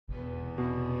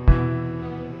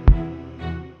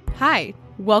Hi,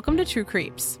 welcome to True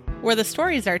Creeps, where the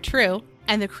stories are true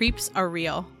and the creeps are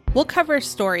real. We'll cover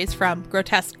stories from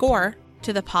grotesque gore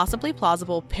to the possibly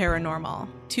plausible paranormal,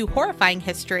 to horrifying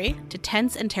history, to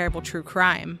tense and terrible true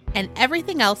crime, and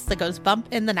everything else that goes bump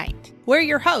in the night. We're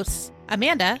your hosts,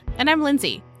 Amanda, and I'm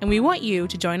Lindsay, and we want you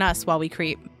to join us while we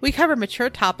creep. We cover mature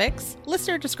topics.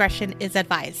 Listener discretion is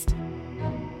advised.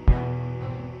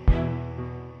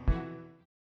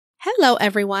 Hello,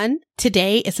 everyone.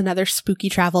 Today is another spooky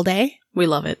travel day. We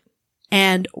love it.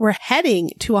 And we're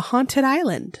heading to a haunted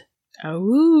island.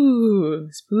 Oh,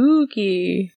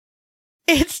 spooky.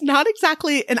 It's not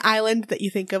exactly an island that you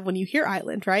think of when you hear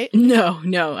island, right? No.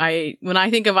 When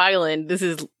I think of island, this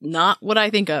is not what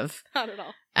I think of. Not at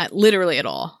all. Literally at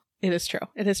all. It is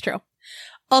true.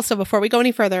 Also, before we go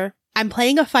any further, I'm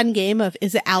playing a fun game of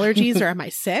is it allergies or am I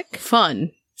sick?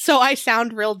 Fun. So I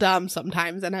sound real dumb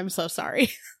sometimes, and I'm so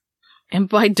sorry. And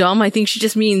by dumb, I think she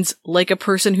just means like a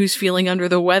person who's feeling under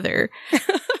the weather.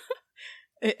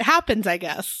 It happens, I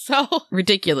guess. So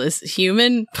ridiculous.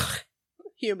 Human?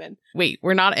 Human. Wait,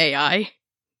 we're not AI?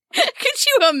 Could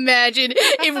you imagine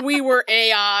if we were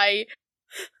AI?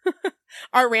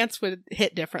 Our rants would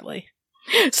hit differently.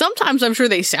 Sometimes I'm sure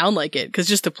they sound like it, because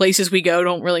just the places we go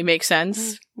don't really make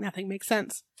sense. Nothing makes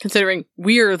sense. Considering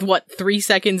we're, 3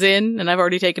 seconds in, and I've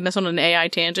already taken us on an AI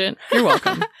tangent. You're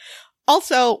welcome.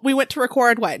 Also, we went to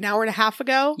record, an hour and a half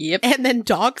ago? Yep. And then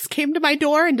dogs came to my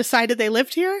door and decided they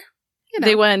lived here? You know.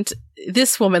 They went,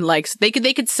 this woman likes, they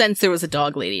could sense there was a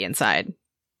dog lady inside.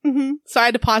 Mm-hmm. So I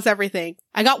had to pause everything.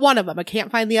 I got one of them. I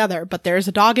can't find the other, but there's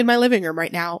a dog in my living room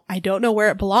right now. I don't know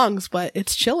where it belongs, but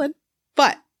it's chilling.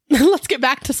 But let's get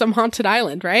back to some haunted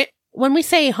island, right? When we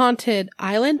say haunted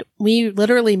island, we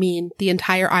literally mean the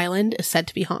entire island is said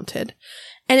to be haunted.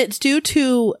 And it's due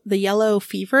to the yellow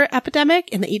fever epidemic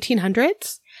in the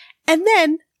 1800s, and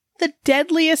then the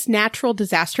deadliest natural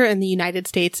disaster in the United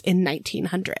States in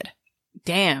 1900.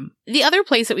 Damn. The other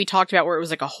place that we talked about where it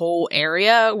was a whole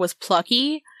area was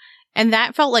Plucky, and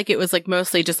that felt like it was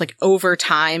mostly just over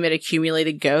time it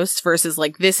accumulated ghosts versus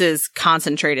this is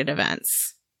concentrated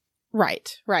events.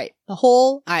 Right. The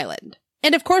whole island.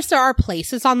 And of course there are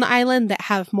places on the island that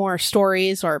have more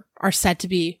stories or are said to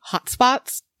be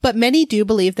hotspots. But many do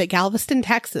believe that Galveston,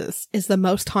 Texas is the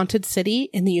most haunted city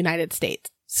in the United States.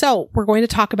 So we're going to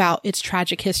talk about its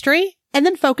tragic history and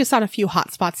then focus on a few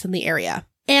hotspots in the area.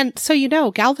 And so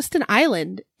Galveston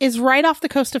Island is right off the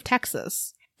coast of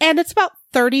Texas. And it's about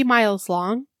 30 miles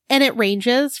long, and it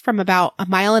ranges from about 1.5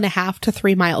 miles to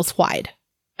 3 miles wide.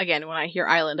 Again, when I hear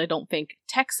island, I don't think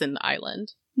Texan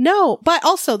Island. No, but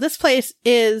also this place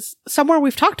is somewhere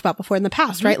we've talked about before in the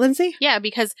past, mm-hmm. Right, Lindsay? Yeah,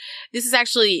 because this is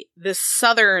actually the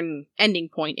southern ending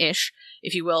point-ish,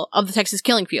 if you will, of the Texas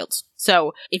killing fields.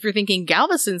 So if you're thinking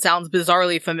Galveston sounds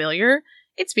bizarrely familiar,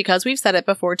 it's because we've said it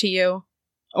before to you.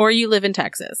 Or you live in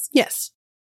Texas. Yes.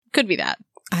 Could be that.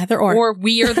 Either or. Or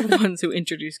we are the ones who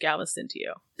introduced Galveston to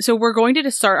you. So we're going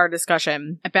to start our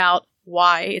discussion about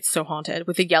why it's so haunted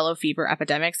with the yellow fever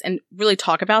epidemics and really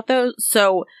talk about those.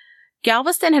 So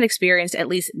Galveston had experienced at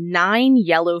least 9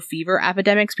 yellow fever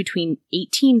epidemics between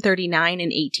 1839 and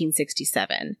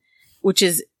 1867, which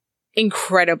is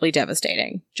incredibly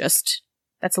devastating.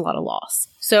 That's a lot of loss.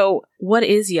 So what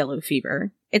is yellow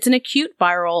fever? It's an acute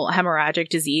viral hemorrhagic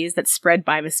disease that's spread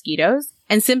by mosquitoes,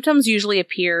 and symptoms usually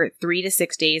appear 3 to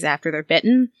 6 days after they're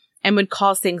bitten and would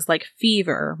cause things like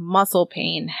fever, muscle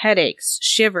pain, headaches,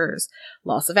 shivers,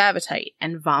 loss of appetite,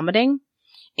 and vomiting.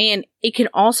 And it can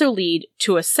also lead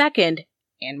to a second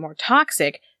and more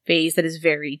toxic phase that is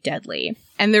very deadly.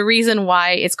 And the reason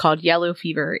why it's called yellow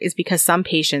fever is because some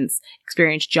patients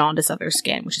experience jaundice of their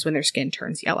skin, which is when their skin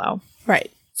turns yellow.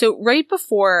 Right. So right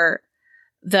before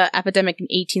the epidemic in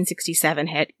 1867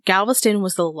 hit, Galveston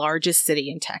was the largest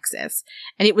city in Texas,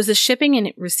 and it was a shipping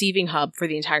and receiving hub for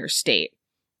the entire state.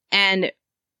 And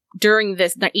during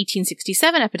this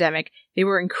 1867 epidemic, they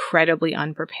were incredibly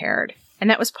unprepared. And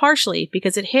that was partially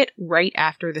because it hit right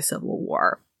after the Civil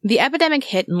War. The epidemic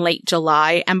hit in late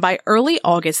July, and by early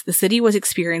August, the city was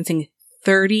experiencing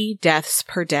 30 deaths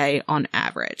per day on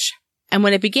average. And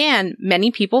when it began, many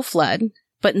people fled,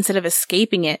 but instead of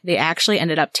escaping it, they actually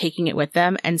ended up taking it with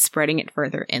them and spreading it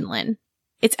further inland.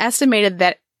 It's estimated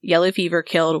that yellow fever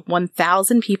killed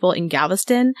 1,000 people in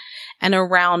Galveston and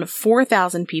around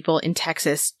 4,000 people in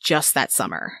Texas just that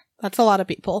summer. That's a lot of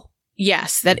people.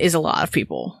 Yes, that is a lot of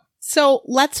people. So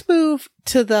let's move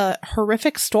to the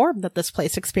horrific storm that this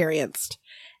place experienced.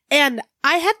 And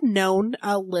I had known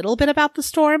a little bit about the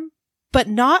storm, but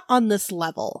not on this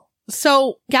level.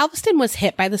 So Galveston was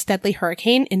hit by this deadly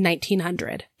hurricane in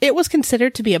 1900. It was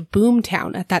considered to be a boom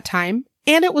town at that time,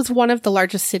 And it was one of the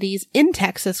largest cities in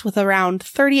Texas with around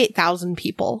 38,000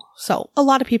 people. So a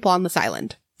lot of people on this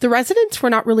island. The residents were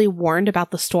not really warned about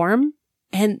the storm,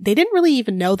 and they didn't really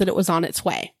even know that it was on its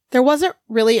way. There wasn't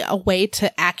really a way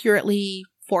to accurately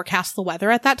forecast the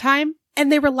weather at that time,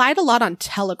 and they relied a lot on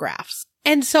telegraphs.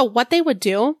 And so what they would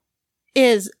do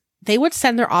is they would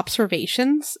send their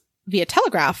observations via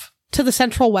telegraph to the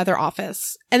Central Weather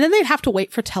Office, and then they'd have to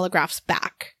wait for telegraphs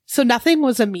back. So nothing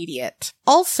was immediate.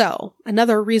 Also,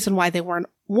 another reason why they weren't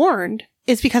warned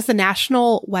is because the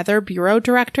National Weather Bureau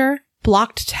director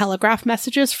blocked telegraph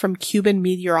messages from Cuban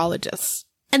meteorologists.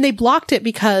 And they blocked it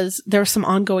because there were some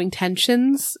ongoing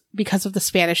tensions because of the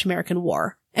Spanish-American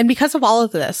War. And because of all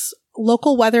of this,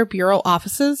 local Weather Bureau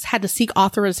offices had to seek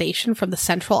authorization from the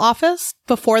central office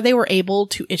before they were able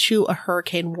to issue a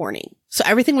hurricane warning. So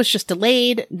everything was just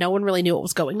delayed. No one really knew what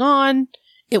was going on.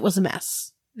 It was a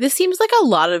mess. This seems like a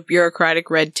lot of bureaucratic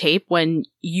red tape when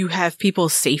you have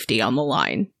people's safety on the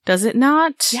line, does it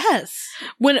not? Yes.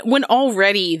 When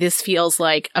already this feels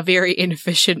like a very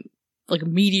inefficient, like,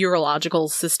 meteorological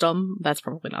system. That's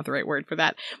probably not the right word for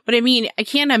that. But I mean, I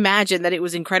can't imagine that it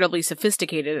was incredibly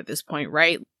sophisticated at this point,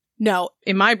 right? No.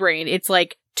 In my brain, it's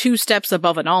like 2 steps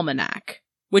above an almanac,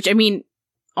 which, I mean,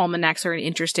 almanacs are an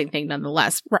interesting thing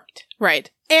nonetheless. Right.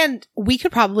 And we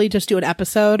could probably just do an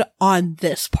episode on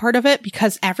this part of it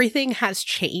because everything has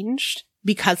changed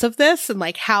because of this and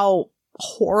like how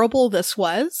horrible this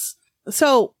was.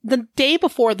 So the day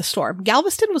before the storm,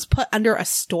 Galveston was put under a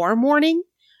storm warning,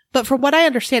 but from what I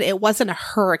understand, it wasn't a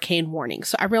hurricane warning.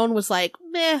 So everyone was like,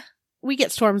 meh, we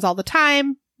get storms all the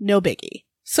time. No biggie.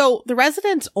 So the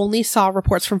residents only saw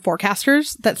reports from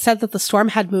forecasters that said that the storm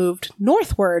had moved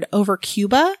northward over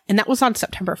Cuba, and that was on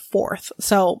September 4th.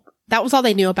 So that was all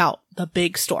they knew about the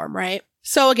big storm, right?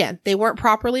 So again, they weren't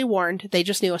properly warned. They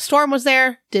just knew a storm was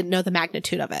there, didn't know the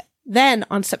magnitude of it. Then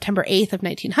on September 8th of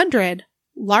 1900,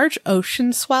 large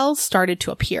ocean swells started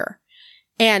to appear.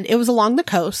 And it was along the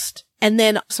coast, and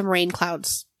then some rain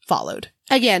clouds followed.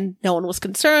 Again, no one was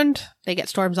concerned. They get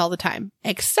storms all the time.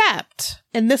 Except,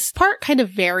 and this part kind of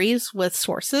varies with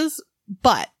sources,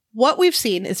 but what we've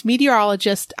seen is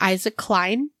meteorologist Isaac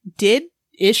Klein did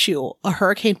issue a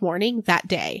hurricane warning that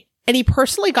day. And he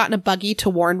personally got in a buggy to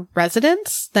warn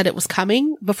residents that it was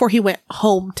coming before he went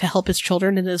home to help his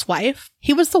children and his wife.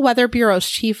 He was the Weather Bureau's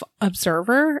chief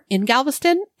observer in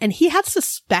Galveston, and he had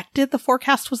suspected the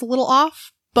forecast was a little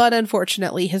off, but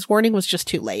unfortunately his warning was just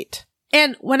too late.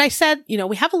 And when I said,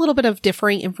 we have a little bit of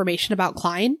differing information about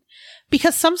Klein,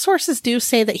 because some sources do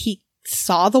say that he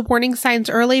saw the warning signs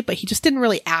early, but he just didn't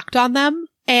really act on them.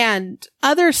 And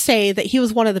others say that he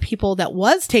was one of the people that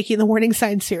was taking the warning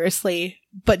signs seriously,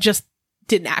 but just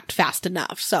didn't act fast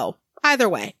enough. So either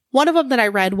way, one of them that I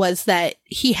read was that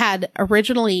he had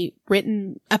originally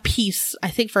written a piece, I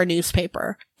think for a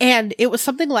newspaper, and it was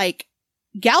something like,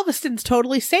 Galveston's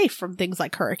totally safe from things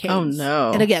like hurricanes. Oh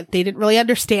no. And again, they didn't really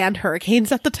understand hurricanes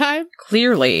at the time.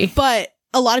 Clearly. But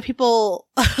a lot of people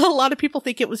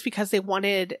think it was because they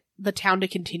wanted the town to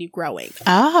continue growing.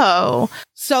 Oh.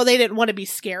 So they didn't want to be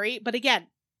scary. But again,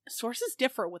 sources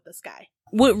differ with this guy.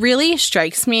 What really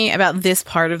strikes me about this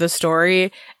part of the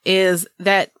story is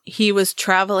that he was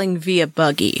traveling via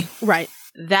buggy. Right.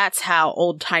 That's how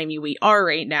old-timey we are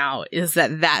right now, is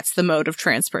that's the mode of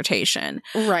transportation.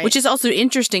 Right. Which is also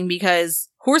interesting because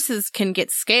horses can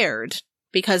get scared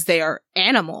because they are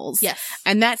animals. Yes.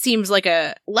 And that seems like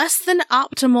a less than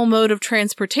optimal mode of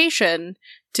transportation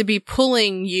to be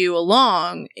pulling you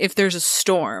along if there's a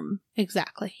storm.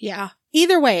 Exactly. Yeah.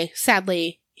 Either way,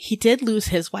 sadly, he did lose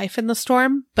his wife in the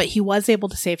storm, but he was able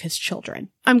to save his children.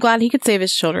 I'm glad he could save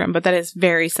his children, but that is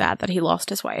very sad that he lost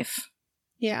his wife.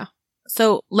 Yeah.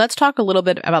 So let's talk a little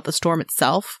bit about the storm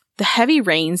itself. The heavy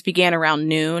rains began around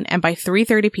noon, and by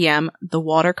 3:30 p.m., the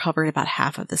water covered about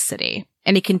half of the city.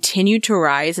 And it continued to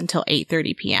rise until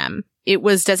 8:30 p.m. It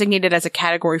was designated as a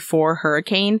Category 4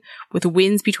 hurricane with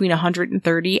winds between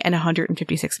 130 and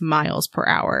 156 miles per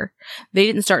hour. They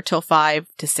didn't start till 5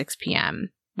 to 6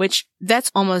 p.m., which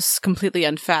that's almost completely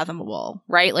unfathomable,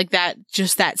 right? Like that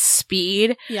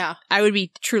speed. Yeah. I would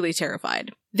be truly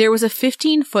terrified. There was a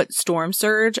 15-foot storm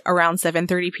surge around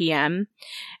 7:30 p.m.,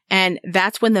 and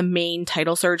that's when the main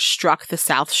tidal surge struck the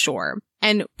South Shore.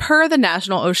 And per the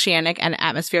National Oceanic and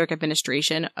Atmospheric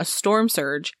Administration, a storm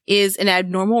surge is an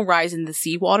abnormal rise in the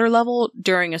seawater level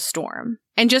during a storm.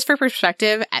 And just for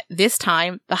perspective, at this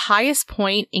time, the highest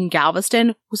point in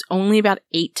Galveston was only about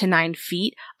 8 to 9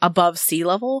 feet above sea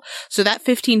level. So that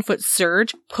 15-foot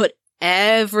surge put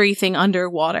everything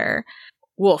underwater.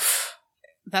 Woof.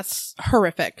 That's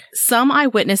horrific. Some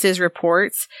eyewitnesses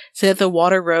reports say that the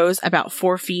water rose about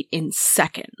 4 feet in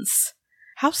seconds.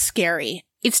 How scary.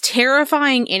 It's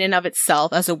terrifying in and of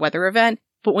itself as a weather event,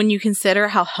 but when you consider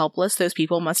how helpless those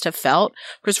people must have felt,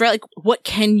 because right, like, what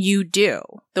can you do?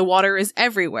 The water is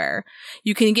everywhere.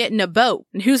 You can get in a boat,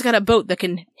 and who's got a boat that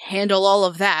can handle all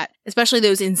of that, especially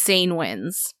those insane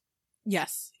winds?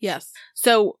 Yes, yes.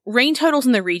 So rain totals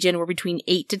in the region were between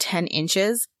 8 to 10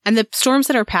 inches, and the storm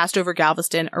center passed over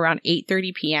Galveston around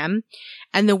 8:30 p.m.,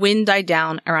 and the wind died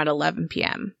down around 11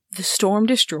 p.m. The storm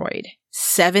destroyed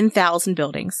 7,000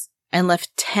 buildings and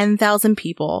left 10,000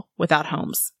 people without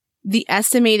homes. The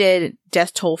estimated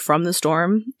death toll from the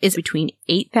storm is between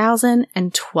 8,000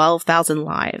 and 12,000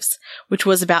 lives, which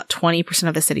was about 20%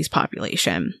 of the city's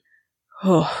population.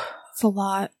 That's a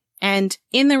lot. And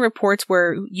in the reports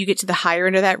where you get to the higher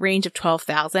end of that range of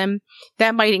 12,000,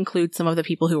 that might include some of the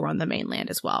people who were on the mainland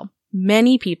as well.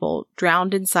 Many people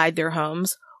drowned inside their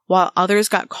homes, while others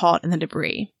got caught in the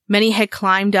debris. Many had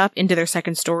climbed up into their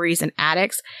second stories and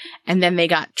attics, and then they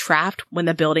got trapped when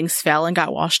the buildings fell and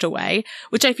got washed away,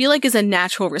 which I feel like is a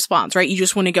natural response, right? You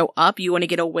just want to go up, you want to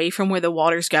get away from where the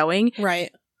water's going.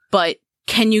 Right. But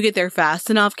can you get there fast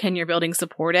enough? Can your building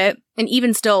support it? And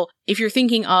even still, if you're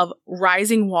thinking of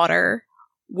rising water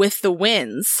with the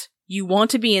winds, you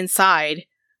want to be inside,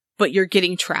 but you're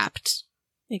getting trapped.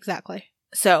 Exactly.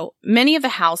 So many of the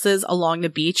houses along the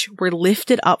beach were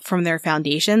lifted up from their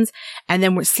foundations and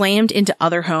then were slammed into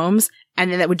other homes, and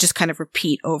then that would just kind of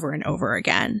repeat over and over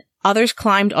again. Others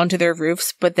climbed onto their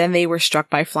roofs, but then they were struck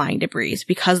by flying debris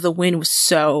because the wind was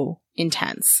so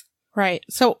intense. Right.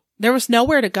 So there was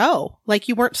nowhere to go. Like,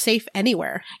 you weren't safe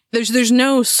anywhere. There's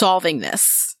no solving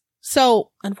this.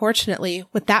 So, unfortunately,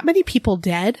 with that many people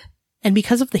dead, and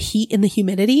because of the heat and the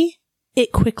humidity,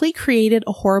 it quickly created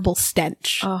a horrible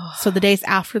stench. Oh. So the days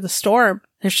after the storm,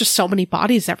 there's just so many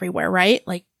bodies everywhere, right?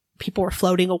 Like, people were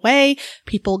floating away,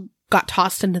 people got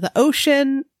tossed into the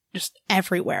ocean, just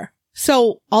everywhere.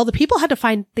 So all the people had to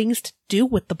find things to do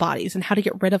with the bodies and how to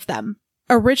get rid of them.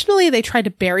 Originally, they tried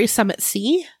to bury some at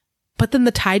sea, but then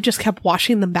the tide just kept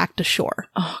washing them back to shore.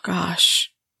 Oh,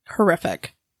 gosh.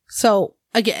 Horrific. So,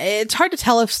 again, it's hard to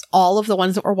tell if all of the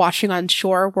ones that were washing on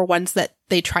shore were ones that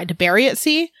they tried to bury at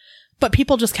sea, but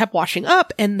people just kept washing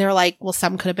up, and they're like, well,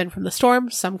 some could have been from the storm,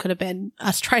 some could have been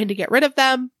us trying to get rid of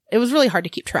them. It was really hard to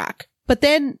keep track. But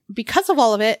then, because of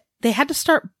all of it, they had to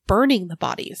start burning the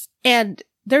bodies. And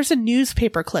there's a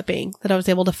newspaper clipping that I was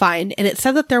able to find, and it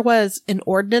said that there was an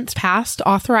ordinance passed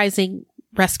authorizing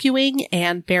rescuing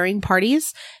and burying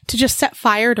parties to just set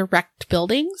fire to wrecked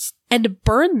buildings and to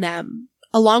burn them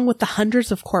along with the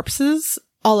hundreds of corpses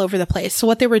all over the place. So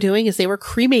what they were doing is they were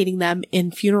cremating them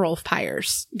in funeral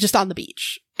pyres just on the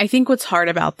beach. I think what's hard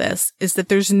about this is that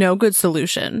there's no good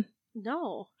solution.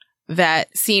 No.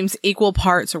 That seems equal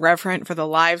parts reverent for the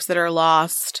lives that are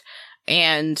lost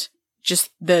and just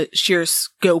the sheer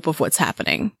scope of what's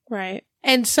happening. Right.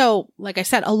 And so, like I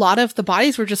said, a lot of the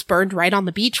bodies were just burned right on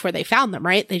the beach where they found them,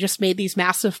 right? They just made these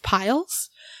massive piles.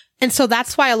 And so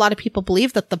that's why a lot of people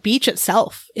believe that the beach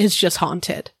itself is just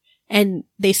haunted. And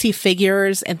they see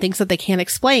figures and things that they can't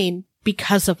explain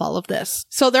because of all of this.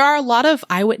 So there are a lot of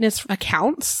eyewitness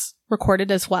accounts recorded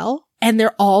as well. And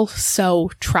they're all so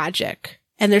tragic.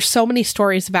 And there's so many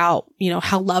stories about,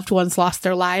 how loved ones lost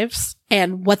their lives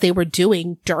and what they were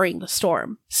doing during the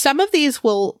storm. Some of these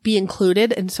will be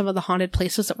included in some of the haunted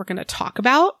places that we're going to talk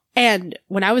about. And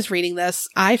when I was reading this,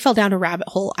 I fell down a rabbit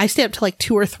hole. I stayed up to like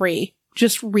 2 or 3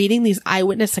 just reading these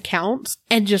eyewitness accounts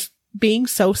and just being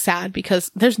so sad because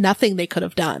there's nothing they could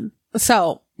have done.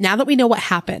 So now that we know what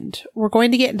happened, we're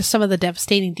going to get into some of the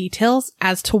devastating details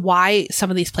as to why some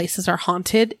of these places are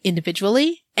haunted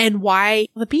individually and why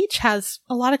the beach has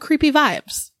a lot of creepy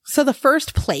vibes. So the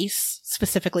first place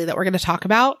specifically that we're going to talk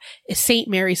about is St.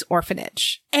 Mary's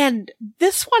Orphanage. And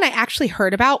this one I actually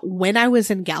heard about when I was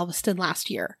in Galveston last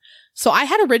year. So I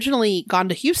had originally gone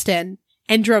to Houston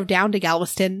and drove down to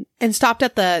Galveston and stopped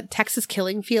at the Texas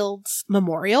Killing Fields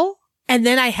Memorial. And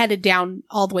then I headed down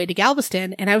all the way to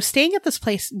Galveston, and I was staying at this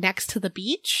place next to the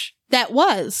beach that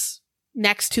was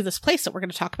next to this place that we're going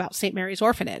to talk about, St. Mary's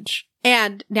Orphanage.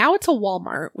 And now it's a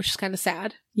Walmart, which is kind of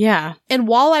sad. Yeah. And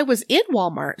while I was in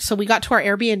Walmart, so we got to our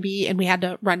Airbnb and we had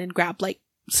to run and grab like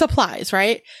supplies,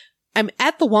 right? I'm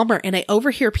at the Walmart and I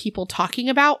overhear people talking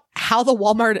about how the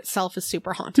Walmart itself is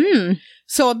super haunted.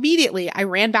 So immediately I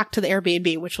ran back to the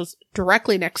Airbnb, which was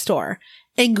directly next door,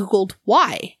 and Googled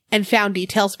why and found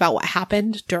details about what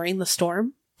happened during the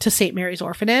storm to St. Mary's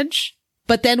Orphanage.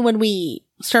 But then when we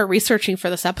started researching for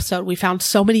this episode, we found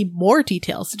so many more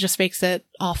details. It just makes it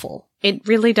awful. It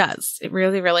really does. It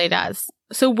really, really does.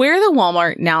 So where the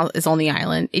Walmart now is on the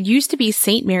island, it used to be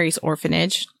St. Mary's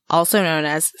Orphanage, also known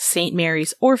as St.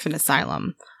 Mary's Orphan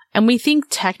Asylum. And we think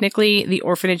technically the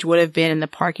orphanage would have been in the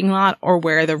parking lot or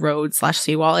where the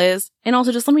road/seawall is. And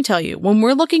also, just let me tell you, when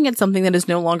we're looking at something that is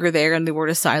no longer there and the word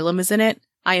asylum is in it,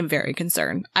 I am very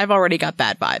concerned. I've already got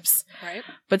bad vibes. Right.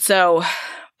 But so,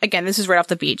 again, this is right off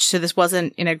the beach, so this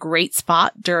wasn't in a great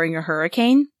spot during a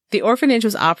hurricane. The orphanage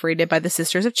was operated by the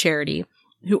Sisters of Charity,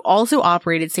 who also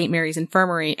operated St. Mary's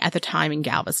Infirmary at the time in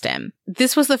Galveston.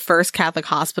 This was the first Catholic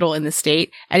hospital in the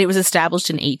state, and it was established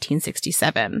in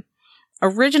 1867.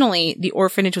 Originally, the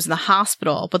orphanage was in the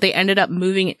hospital, but they ended up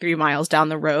moving it 3 miles down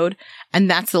the road, and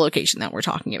that's the location that we're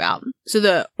talking about. So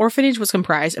the orphanage was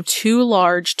comprised of 2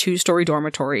 large 2-story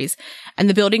dormitories, and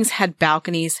the buildings had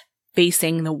balconies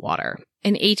facing the water.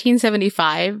 In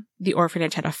 1875, the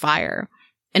orphanage had a fire.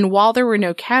 And while there were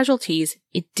no casualties,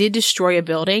 it did destroy a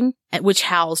building which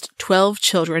housed 12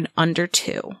 children under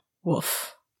 2.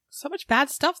 Woof. So much bad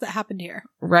stuff that happened here.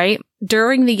 Right?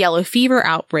 During the yellow fever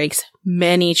outbreaks,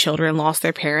 many children lost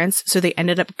their parents, so they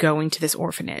ended up going to this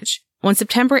orphanage. On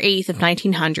September 8th of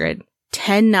 1900,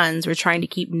 10 nuns were trying to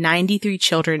keep 93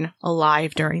 children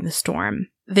alive during the storm.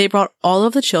 They brought all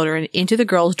of the children into the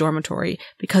girls' dormitory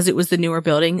because it was the newer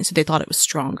building, so they thought it was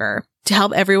stronger. To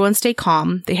help everyone stay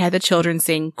calm, they had the children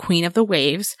sing Queen of the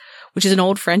Waves, which is an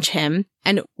old French hymn,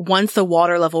 and once the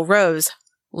water level rose,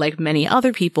 like many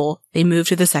other people, they moved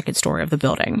to the 2nd story of the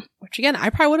building. Which again, I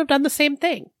probably would have done the same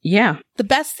thing. Yeah. The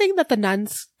best thing that the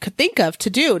nuns could think of to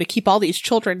do to keep all these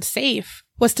children safe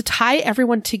was to tie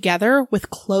everyone together with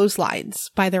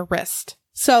clotheslines by their wrist.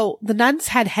 So the nuns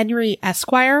had Henry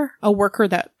Esquire, a worker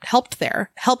that helped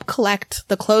there, help collect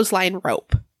the clothesline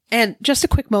rope. And just a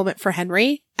quick moment for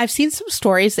Henry. I've seen some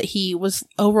stories that he was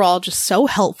overall just so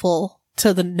helpful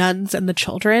to the nuns and the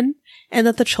children, and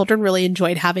that the children really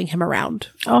enjoyed having him around.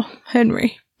 Oh,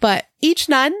 Henry. But each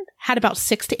nun had about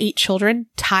 6 to 8 children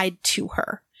tied to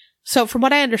her. So from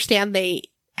what I understand, they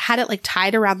had it like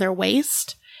tied around their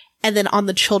waist and then on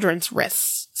the children's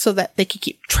wrists so that they could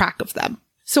keep track of them.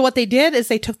 So what they did is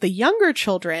they took the younger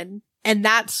children, and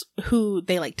that's who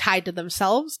they like tied to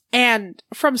themselves. And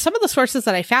from some of the sources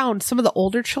that I found, some of the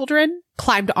older children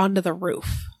climbed onto the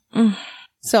roof.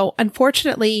 So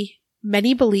unfortunately,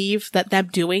 many believe that them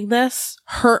doing this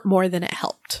hurt more than it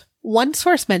helped. One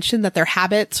source mentioned that their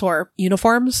habits or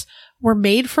uniforms were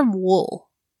made from wool,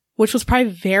 which was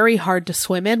probably very hard to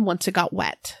swim in once it got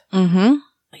wet. Mm-hmm.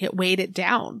 Like it weighed it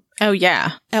down. Oh,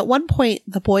 yeah. At one point,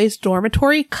 the boys'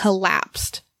 dormitory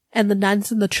collapsed, and the nuns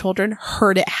and the children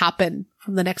heard it happen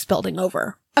from the next building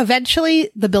over. Eventually,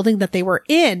 the building that they were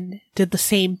in did the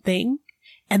same thing,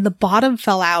 and the bottom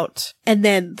fell out, and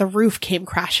then the roof came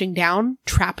crashing down,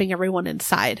 trapping everyone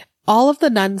inside. All of the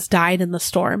nuns died in the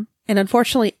storm, and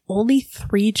unfortunately, only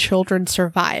 3 children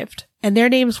survived, and their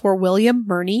names were William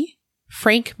Murney,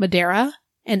 Frank Madera,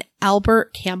 and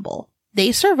Albert Campbell.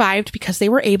 They survived because they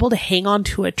were able to hang on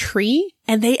to a tree,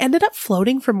 and they ended up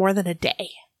floating for more than a day.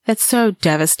 That's so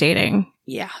devastating.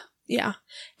 Yeah. Yeah.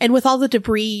 And with all the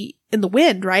debris in the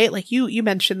wind, right? Like you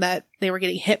mentioned that they were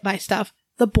getting hit by stuff.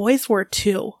 The boys were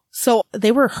too. So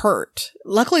they were hurt.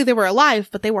 Luckily they were alive,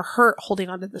 but they were hurt holding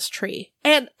onto this tree.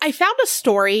 And I found a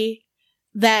story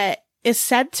that is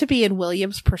said to be in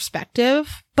William's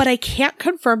perspective, but I can't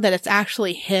confirm that it's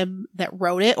actually him that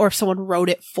wrote it or if someone wrote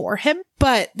it for him.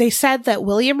 But they said that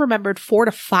William remembered 4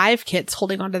 to 5 kids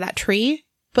holding onto that tree,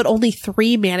 but only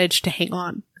 3 managed to hang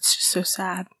on. It's just so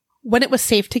sad. When it was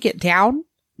safe to get down,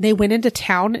 they went into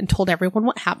town and told everyone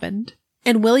what happened.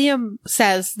 And William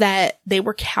says that they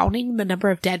were counting the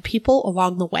number of dead people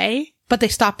along the way, but they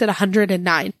stopped at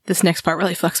 109. This next part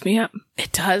really fucks me up.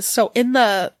 It does. So in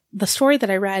the story that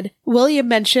I read, William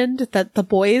mentioned that the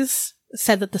boys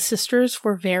said that the sisters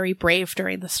were very brave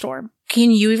during the storm.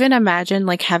 Can you even imagine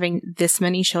like having this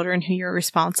many children who you're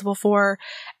responsible for?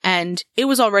 And it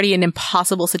was already an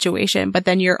impossible situation, but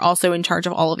then you're also in charge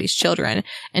of all of these children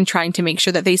and trying to make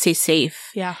sure that they stay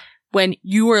safe. Yeah. When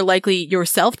you are likely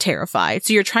yourself terrified.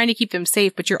 So you're trying to keep them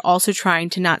safe, but you're also trying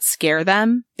to not scare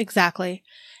them. Exactly.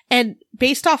 And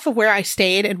based off of where I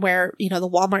stayed and where, the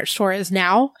Walmart store is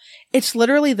now, it's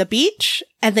literally the beach,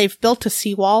 and they've built a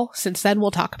seawall. Since then,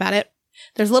 we'll talk about it.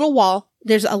 There's a little wall,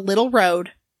 there's a little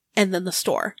road, and then the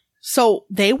store. So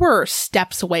they were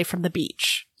steps away from the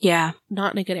beach. Yeah.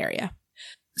 Not in a good area.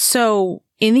 So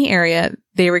in the area,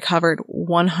 they recovered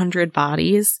 100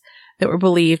 bodies that were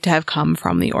believed to have come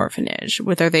from the orphanage,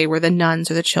 whether they were the nuns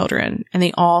or the children, and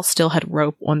they all still had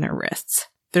rope on their wrists.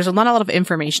 There's not a lot of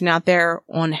information out there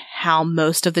on how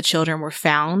most of the children were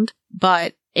found,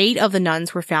 but 8 of the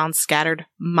nuns were found scattered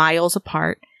miles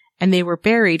apart, and they were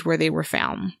buried where they were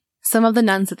found. Some of the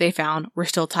nuns that they found were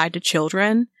still tied to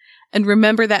children, And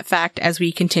remember that fact as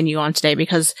we continue on today,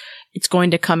 because it's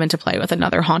going to come into play with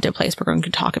another haunted place we're going to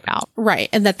talk about. Right.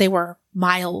 And that they were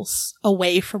miles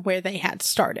away from where they had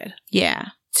started. Yeah.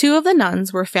 2 of the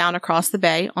nuns were found across the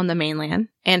bay on the mainland,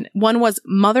 and one was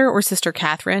Mother or Sister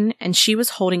Catherine, and she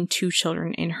was holding 2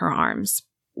 children in her arms.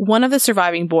 One of the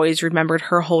surviving boys remembered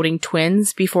her holding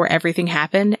twins before everything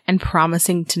happened and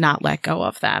promising to not let go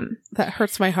of them. That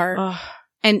hurts my heart. Ugh.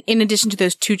 And in addition to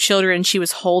those 2 children she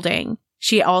was holding,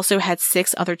 she also had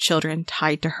 6 other children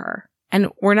tied to her. And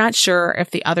we're not sure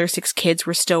if the other 6 kids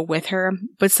were still with her,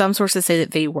 but some sources say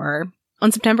that they were.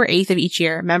 On September 8th of each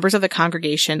year, members of the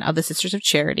Congregation of the Sisters of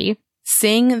Charity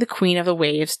sing the Queen of the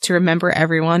Waves to remember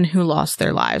everyone who lost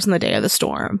their lives on the day of the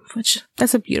storm, which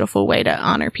that's a beautiful way to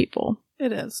honor people.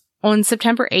 It is. On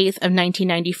September 8th of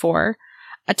 1994,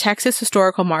 a Texas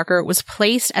historical marker was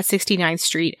placed at 69th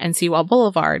Street and Sewell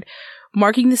Boulevard,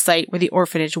 marking the site where the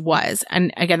orphanage was.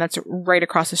 And again, that's right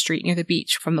across the street near the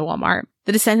beach from the Walmart.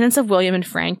 The descendants of William and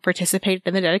Frank participated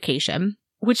in the dedication,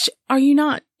 which, are you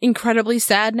not incredibly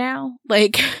sad now?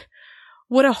 Like,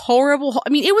 what a horrible... I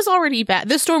mean, it was already bad.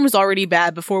 This storm was already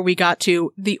bad before we got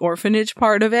to the orphanage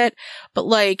part of it. But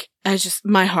like, it's just,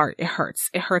 my heart, it hurts.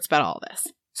 It hurts about all this.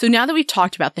 So now that we've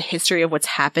talked about the history of what's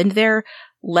happened there,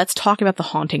 let's talk about the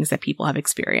hauntings that people have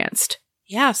experienced.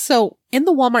 Yeah, so in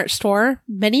the Walmart store,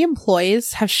 many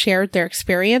employees have shared their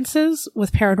experiences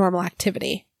with paranormal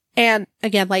activity. And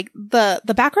again, like, the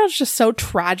background's just so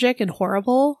tragic and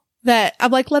horrible that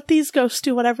I'm like, let these ghosts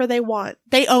do whatever they want.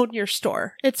 They own your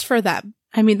store. It's for them.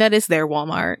 I mean, that is their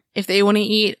Walmart. If they want to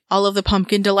eat all of the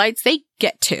pumpkin delights, they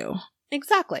get to.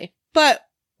 Exactly. But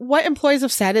what employees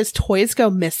have said is toys go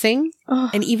missing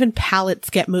and even pallets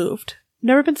get moved.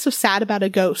 Never been so sad about a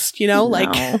ghost, you know? No.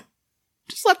 Like,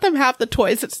 just let them have the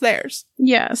toys. It's theirs.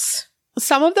 Yes.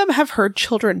 Some of them have heard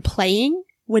children playing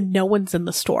when no one's in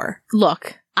the store.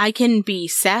 Look, I can be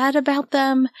sad about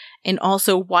them and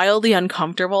also wildly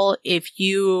uncomfortable if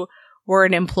you were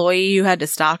an employee who had to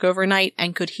stock overnight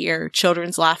and could hear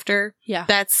children's laughter. Yeah.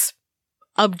 That's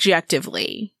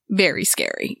objectively very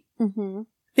scary. Mm-hmm.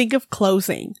 Think of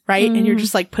closing, right? And you're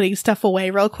just like putting stuff away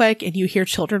real quick and you hear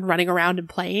children running around and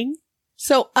playing.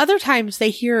 So other times they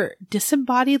hear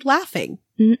disembodied laughing.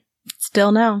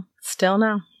 Still no. Still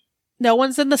no. No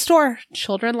one's in the store.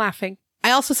 Children laughing.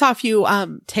 I also saw a few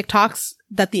TikToks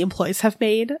that the employees have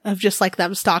made of just like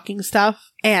them stalking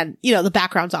stuff. And, you know, the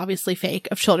background's obviously fake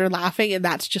of children laughing, and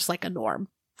that's just like a norm.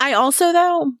 I also,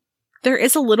 though, there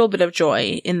is a little bit of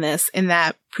joy in this, in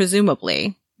that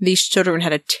presumably these children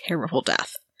had a terrible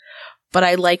death. But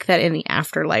I like that in the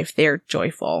afterlife, they're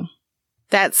joyful.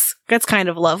 That's kind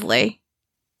of lovely.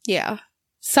 Yeah.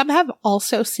 Some have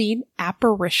also seen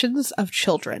apparitions of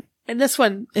children. And this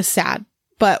one is sad.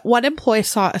 But one employee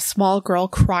saw a small girl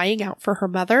crying out for her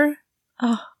mother.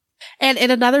 Oh. And in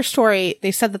another story,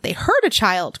 they said that they heard a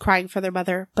child crying for their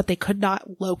mother, but they could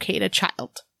not locate a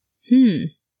child.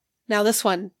 Now this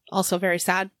one, also very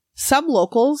sad. Some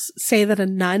locals say that a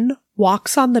nun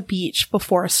walks on the beach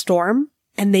before a storm,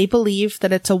 and they believe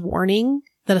that it's a warning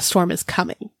that a storm is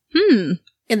coming.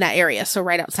 In that area, so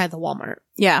right outside the Walmart.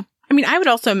 Yeah. I mean, I would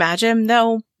also imagine,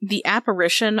 though, the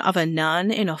apparition of a nun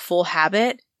in a full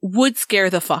habit would scare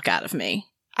the fuck out of me.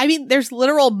 I mean, there's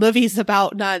literal movies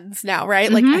about nuns now, right?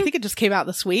 Like, I think it just came out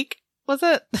this week. Was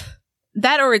it?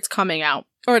 That or it's coming out.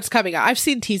 Or it's coming out. I've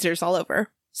seen teasers all over.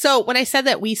 So when I said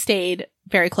that we stayed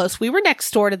very close, we were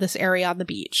next door to this area on the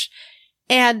beach.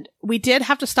 And we did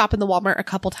have to stop in the Walmart a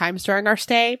couple times during our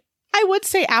stay. I would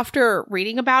say after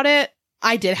reading about it,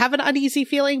 I did have an uneasy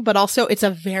feeling, but also it's a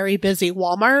very busy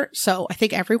Walmart. So I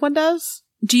think everyone does.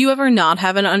 Do you ever not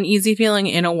have an uneasy feeling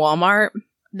in a Walmart?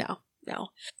 No.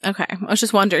 Okay. I was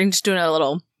just wondering, just doing a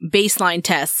little baseline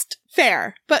test.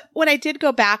 Fair. But when I did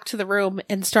go back to the room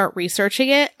and start researching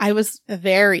it, I was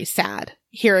very sad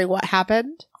hearing what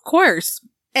happened. Of course.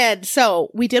 And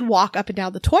so we did walk up and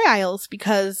down the toy aisles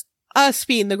because us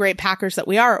being the great packers that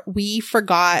we are, we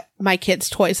forgot my kid's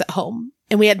toys at home.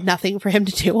 And we had nothing for him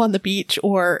to do on the beach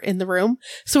or in the room.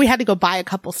 So we had to go buy a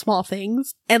couple small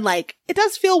things. And like, it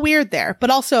does feel weird there.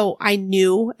 But also I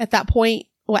knew at that point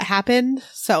what happened.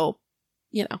 So,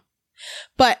 you know.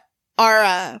 But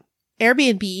our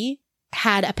Airbnb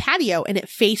had a patio and it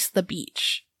faced the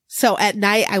beach. So at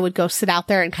night I would go sit out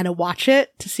there and kind of watch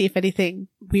it to see if anything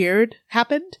weird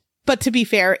happened. But to be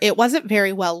fair, it wasn't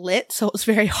very well lit. So it was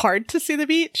very hard to see the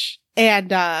beach.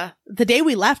 And the day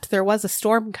we left, there was a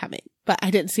storm coming. But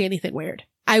I didn't see anything weird.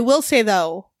 I will say,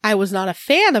 though, I was not a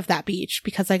fan of that beach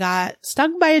because I got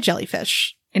stung by a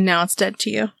jellyfish. And now it's dead to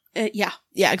you. Yeah,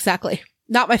 exactly.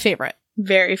 Not my favorite.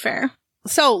 Very fair.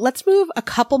 So let's move a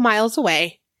couple miles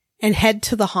away and head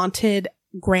to the haunted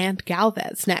Grand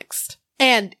Galvez next.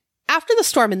 And after the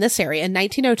storm in this area in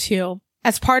 1902,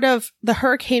 as part of the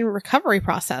hurricane recovery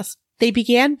process, they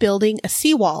began building a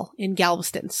seawall in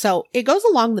Galveston. So it goes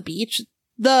along the beach.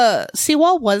 The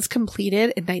seawall was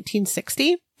completed in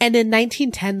 1960. And in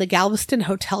 1910, the Galveston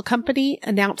Hotel Company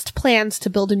announced plans to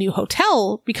build a new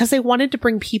hotel because they wanted to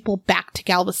bring people back to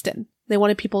Galveston. They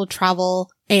wanted people to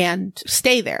travel and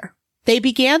stay there. They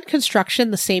began construction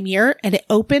the same year and it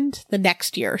opened the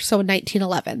next year, so in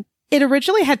 1911. It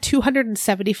originally had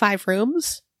 275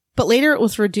 rooms, but later it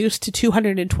was reduced to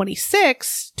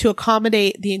 226 to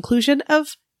accommodate the inclusion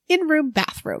of in-room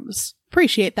bathrooms.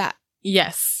 Appreciate that.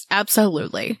 Yes,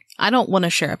 absolutely. I don't want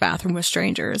to share a bathroom with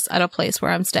strangers at a place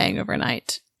where I'm staying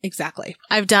overnight. Exactly.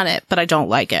 I've done it, but I don't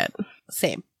like it.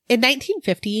 Same. In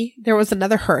 1950, there was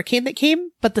another hurricane that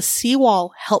came, but the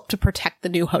seawall helped to protect the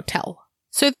new hotel.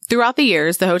 So throughout the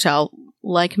years, the hotel,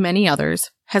 like many others,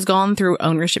 has gone through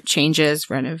ownership changes,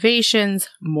 renovations,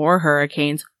 more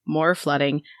hurricanes, more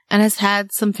flooding, and has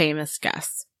had some famous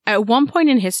guests. At one point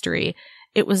in history,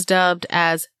 it was dubbed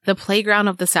as the Playground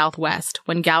of the Southwest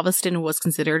when Galveston was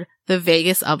considered the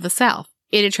Vegas of the South.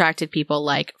 It attracted people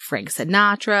like Frank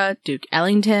Sinatra, Duke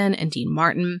Ellington, and Dean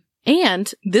Martin. And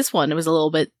this one was a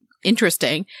little bit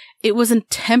interesting. It was a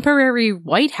temporary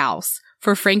White House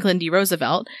for Franklin D.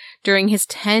 Roosevelt during his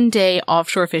 10-day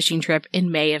offshore fishing trip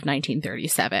in May of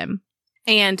 1937.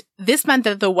 And this meant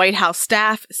that the White House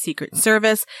staff, Secret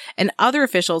Service, and other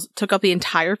officials took up the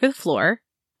entire 5th floor.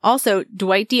 Also,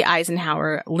 Dwight D.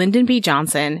 Eisenhower, Lyndon B.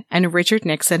 Johnson, and Richard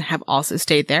Nixon have also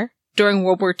stayed there. During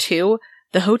World War II,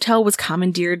 the hotel was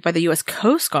commandeered by the U.S.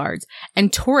 Coast Guards,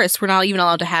 and tourists were not even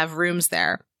allowed to have rooms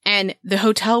there. And the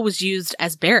hotel was used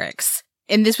as barracks.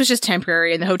 And this was just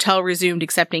temporary, and the hotel resumed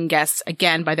accepting guests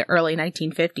again by the early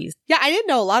 1950s. Yeah, I didn't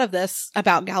know a lot of this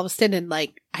about Galveston, and I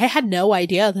had no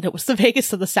idea that it was the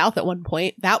Vegas of the South at one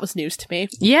point. That was news to me.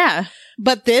 Yeah.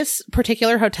 But this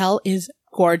particular hotel is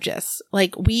gorgeous.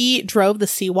 We drove the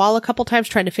seawall a couple times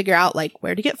trying to figure out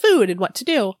where to get food and what to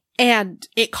do. And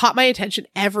it caught my attention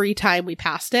every time we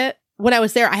passed it. When I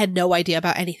was there, I had no idea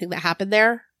about anything that happened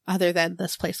there other than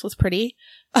this place was pretty.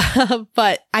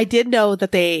 But I did know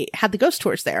that they had the ghost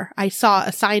tours there. I saw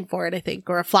a sign for it, I think,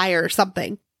 or a flyer or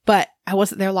something, but I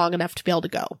wasn't there long enough to be able to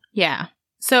go. Yeah.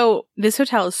 So this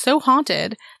hotel is so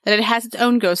haunted that it has its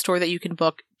own ghost tour that you can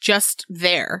book just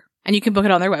there. And you can book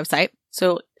it on their website.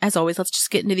 So, as always, let's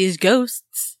just get into these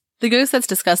ghosts. The ghost that's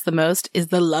discussed the most is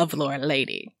the Lovelorn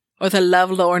Lady, or the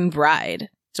Lovelorn Bride.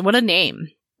 So what a name.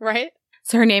 Right?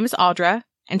 So her name is Audra,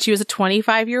 and she was a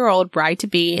 25-year-old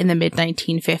bride-to-be in the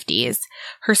mid-1950s.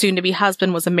 Her soon-to-be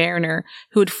husband was a mariner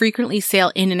who would frequently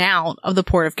sail in and out of the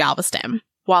port of Galveston.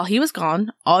 While he was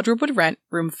gone, Audra would rent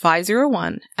room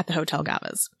 501 at the Hotel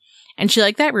Galvez. And she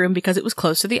liked that room because it was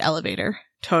close to the elevator.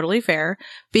 Totally fair.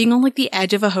 Being on the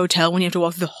edge of a hotel when you have to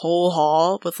walk through the whole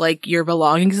hall with your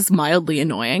belongings is mildly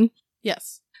annoying.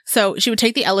 Yes. So she would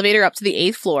take the elevator up to the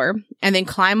 8th floor and then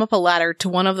climb up a ladder to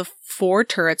one of the 4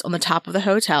 turrets on the top of the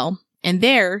hotel. And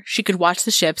there she could watch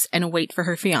the ships and wait for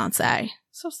her fiancé.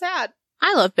 So sad.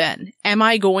 I love Ben. Am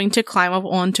I going to climb up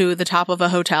onto the top of a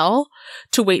hotel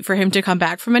to wait for him to come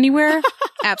back from anywhere?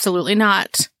 Absolutely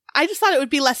not. I just thought it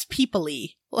would be less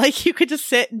people-y. You could just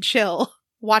sit and chill.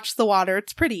 Watch the water.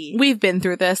 It's pretty. We've been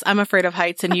through this. I'm afraid of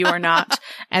heights and you are not.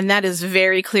 And that is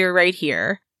very clear right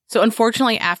here. So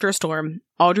unfortunately, after a storm,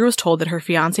 Audra was told that her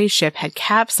fiancé's ship had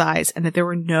capsized and that there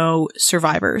were no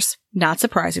survivors. Not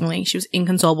surprisingly, she was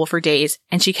inconsolable for days,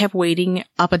 and she kept waiting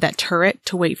up at that turret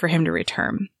to wait for him to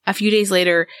return. A few days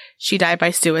later, she died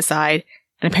by suicide,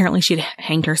 and apparently she'd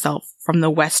hanged herself from the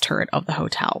west turret of the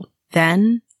hotel.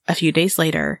 Then, a few days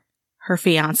later, her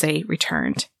fiancé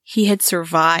returned. He had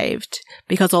survived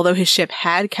because although his ship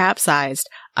had capsized,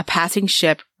 a passing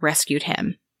ship rescued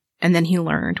him. And then he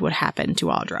learned what happened to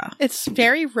Audra. It's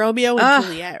very Romeo and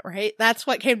Juliet, right? That's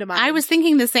what came to mind. I was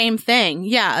thinking the same thing.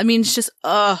 Yeah, I mean, it's just,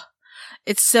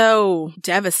 it's so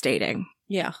devastating.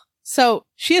 Yeah. So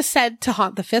she is said to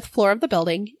haunt the 5th floor of the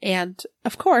building and,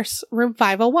 of course, room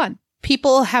 501.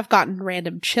 People have gotten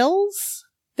random chills.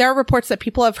 There are reports that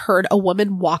people have heard a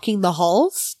woman walking the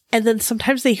halls, and then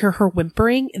sometimes they hear her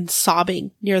whimpering and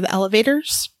sobbing near the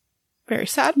elevators. Very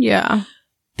sad. Yeah.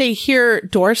 They hear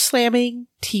doors slamming,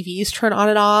 TVs turn on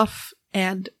and off,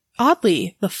 and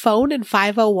oddly, the phone in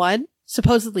 501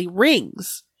 supposedly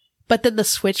rings, but then the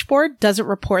switchboard doesn't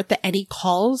report that any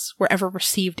calls were ever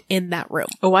received in that room.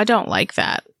 Oh, I don't like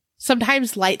that.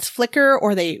 Sometimes lights flicker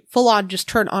or they full on just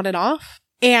turn on and off,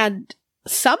 and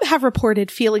some have reported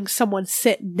feeling someone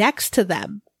sit next to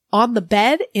them on the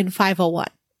bed in 501.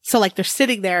 So they're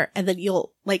sitting there and then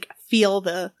you'll feel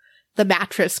the the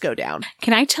mattress go down.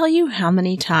 Can I tell you how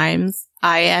many times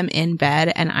I am in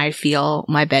bed and I feel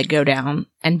my bed go down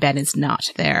and Ben is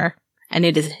not there? And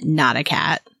it is not a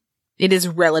cat. It is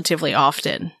relatively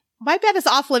often. My bed is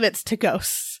off limits to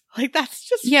ghosts. Like, that's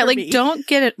just yeah, for like, me. Don't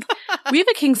get it. We have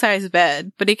a king-size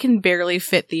bed, but it can barely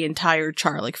fit the entire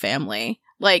Charlick family.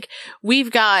 Like,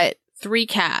 we've got 3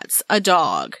 cats, a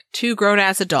dog, 2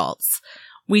 grown-ass adults.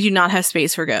 We do not have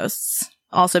space for ghosts.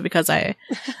 Also because I,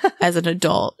 as an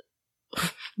adult,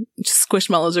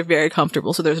 Squishmallows are very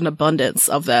comfortable, so there's an abundance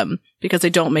of them because they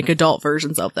don't make adult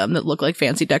versions of them that look like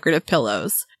fancy decorative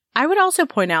pillows. I would also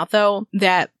point out, though,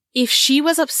 that if she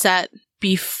was upset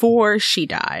before she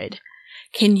died,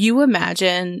 can you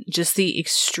imagine just the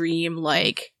extreme,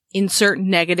 like, insert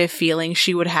negative feeling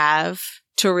she would have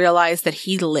to realize that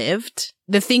he lived?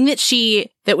 The thing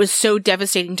that was so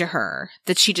devastating to her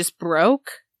that she just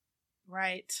broke.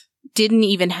 Right. Didn't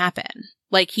even happen.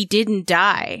 Like, he didn't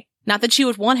die. Not that she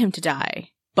would want him to die,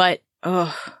 but,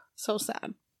 ugh. So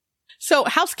sad. So,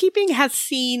 housekeeping has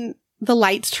seen the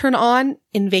lights turn on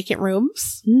in vacant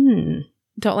rooms.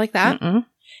 Don't like that. Mm-mm.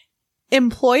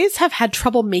 Employees have had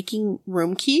trouble making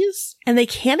room keys, and they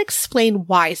can't explain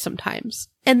why sometimes.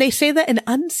 And they say that an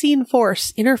unseen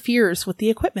force interferes with the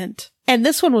equipment. And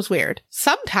this one was weird.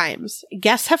 Sometimes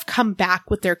guests have come back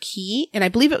with their key, and I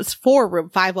believe it was for room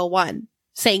 501,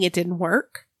 saying it didn't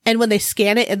work. And when they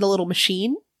scan it in the little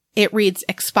machine, it reads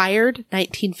expired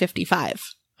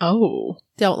 1955. Oh.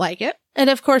 Don't like it. And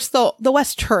of course, the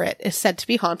west turret is said to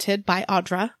be haunted by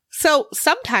Audra. So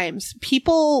sometimes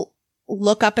people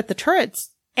look up at the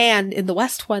turrets, and in the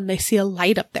west one, they see a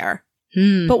light up there.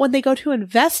 But when they go to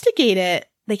investigate it,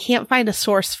 they can't find a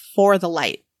source for the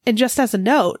light. And just as a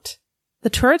note, the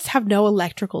turrets have no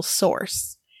electrical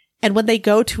source. And when they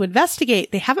go to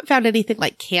investigate, they haven't found anything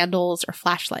like candles or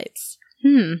flashlights.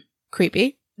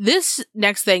 Creepy. This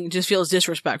next thing just feels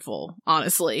disrespectful,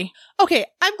 honestly. Okay,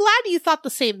 I'm glad you thought the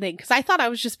same thing, because I thought I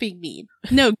was just being mean.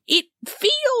 No, it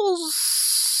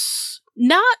feels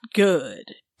not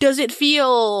good. Does it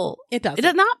feel... It doesn't.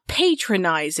 It's not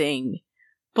patronizing,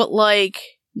 but, like,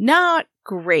 not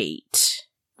great.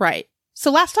 Right.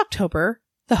 So last October,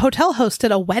 the hotel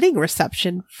hosted a wedding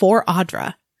reception for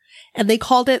Audra, and they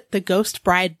called it the Ghost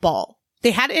Bride Ball.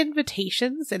 They had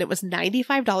invitations, and it was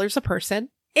 $95 a person.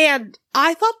 And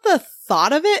I thought the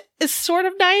thought of it is sort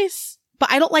of nice, but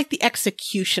I don't like the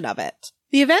execution of it.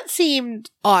 The event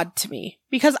seemed odd to me,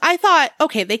 because I thought,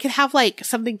 okay, they could have, like,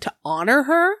 something to honor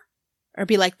her, or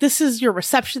be like, this is your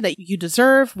reception that you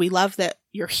deserve. We love that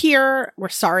you're here. We're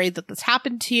sorry that this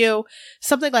happened to you.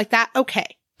 Something like that.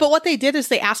 Okay. But what they did is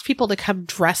they asked people to come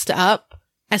dressed up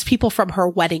as people from her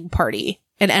wedding party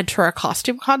and enter a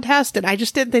costume contest. And I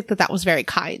just didn't think that that was very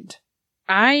kind.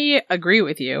 I agree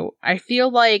with you. I feel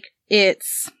like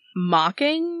it's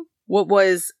mocking what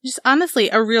was just honestly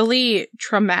a really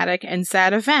traumatic and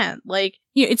sad event. Like,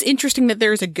 you know, it's interesting that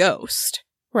there's a ghost.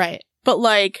 Right. But,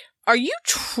 like, are you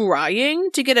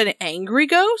trying to get an angry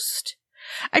ghost?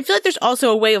 I feel like there's also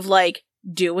a way of, like,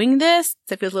 doing this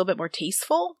that feels a little bit more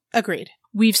tasteful. Agreed.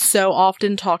 We've so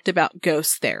often talked about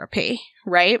ghost therapy,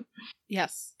 right?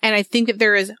 Yes. And I think that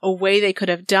there is a way they could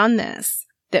have done this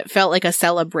that felt like a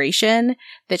celebration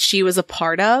that she was a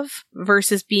part of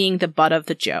versus being the butt of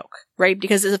the joke, right?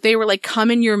 Because if they were like,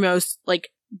 come in your most,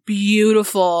 like,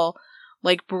 beautiful,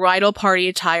 like, bridal party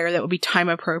attire that would be time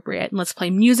appropriate, and let's play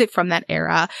music from that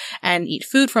era and eat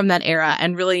food from that era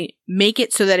and really make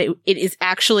it so that it is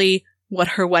actually what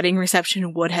her wedding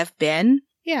reception would have been.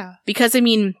 Yeah. Because, I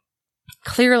mean,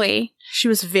 clearly she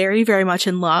was very, very much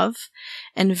in love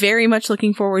and very much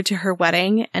looking forward to her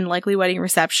wedding and likely wedding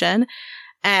reception.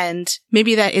 And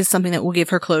maybe that is something that will give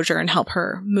her closure and help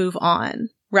her move on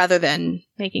rather than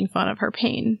making fun of her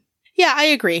pain. Yeah, I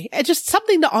agree. It's just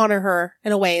something to honor her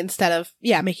in a way instead of,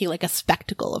 making like a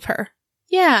spectacle of her.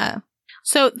 Yeah.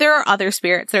 So there are other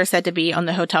spirits that are said to be on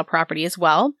the hotel property as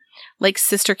well, like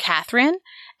Sister Catherine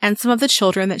and some of the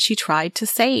children that she tried to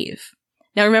save.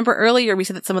 Now, remember earlier we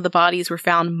said that some of the bodies were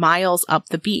found miles up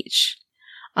the beach.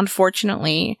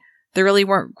 Unfortunately, there really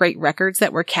weren't great records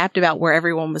that were kept about where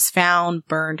everyone was found,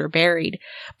 burned, or buried,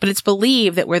 but it's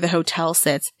believed that where the hotel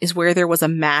sits is where there was a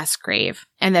mass grave,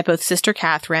 and that both Sister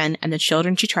Catherine and the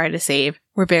children she tried to save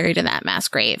were buried in that mass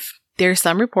grave. There are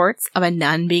some reports of a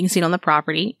nun being seen on the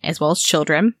property, as well as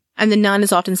children, and the nun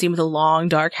is often seen with a long,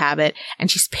 dark habit, and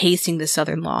she's pacing the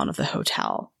southern lawn of the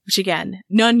hotel, which again,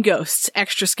 nun ghosts,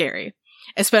 extra scary,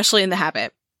 especially in the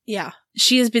habit. Yeah.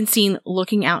 She has been seen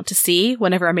looking out to sea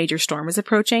whenever a major storm is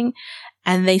approaching,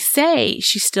 and they say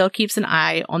she still keeps an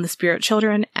eye on the spirit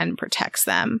children and protects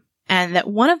them. And that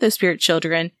one of those spirit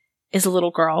children is a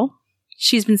little girl.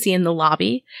 She's been seen in the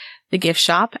lobby, the gift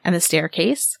shop, and the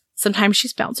staircase. Sometimes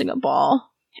she's bouncing a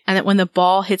ball, and that when the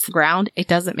ball hits the ground, it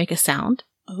doesn't make a sound.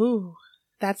 Ooh,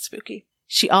 that's spooky.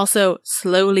 She also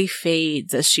slowly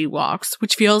fades as she walks,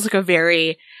 which feels like a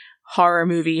very horror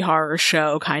movie, horror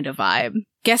show kind of vibe.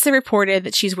 Guests have reported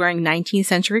that she's wearing 19th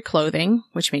century clothing,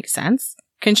 which makes sense.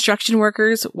 Construction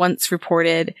workers once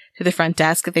reported to the front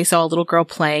desk that they saw a little girl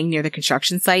playing near the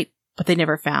construction site, but they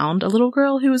never found a little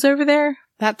girl who was over there.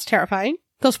 That's terrifying.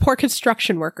 Those poor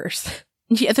construction workers.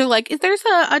 Yeah, they're like, there's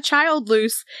a child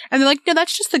loose. And they're like, no,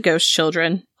 that's just the ghost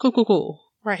children. Cool.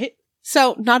 Right.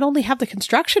 So not only have the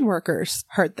construction workers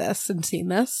heard this and seen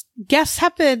this, guests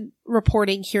have been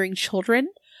reporting hearing children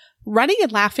running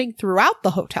and laughing throughout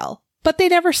the hotel, but they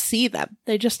never see them.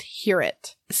 They just hear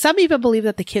it. Some even believe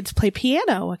that the kids play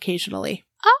piano occasionally.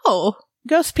 Oh.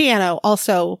 Ghost piano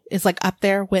also is like up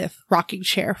there with rocking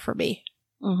chair for me.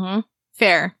 Mm-hmm.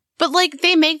 Fair. But like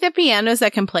they make the pianos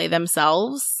that can play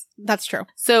themselves. That's true.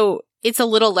 So it's a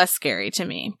little less scary to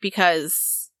me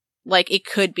because like it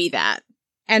could be that.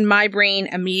 And my brain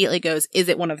immediately goes, is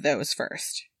it one of those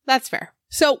first? That's fair.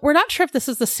 So we're not sure if this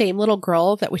is the same little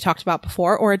girl that we talked about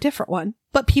before or a different one,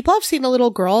 but people have seen a little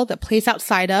girl that plays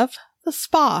outside of the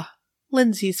spa.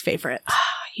 Lindsay's favorite.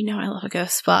 You know I love a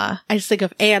ghost spa. I just think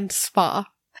of and spa.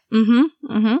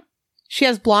 Mm-hmm. She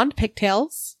has blonde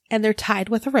pigtails, and they're tied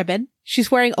with a ribbon.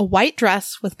 She's wearing a white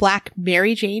dress with black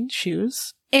Mary Jane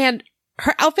shoes, and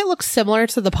her outfit looks similar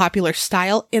to the popular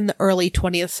style in the early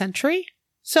 20th century.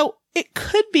 So it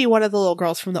could be one of the little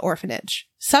girls from the orphanage.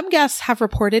 Some guests have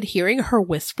reported hearing her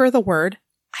whisper the word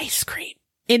ice cream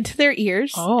into their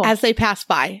ears as they pass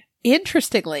by.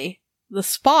 Interestingly, the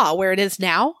spa where it is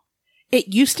now, it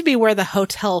used to be where the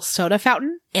hotel soda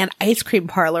fountain and ice cream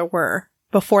parlor were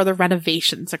before the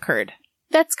renovations occurred.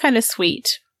 That's kind of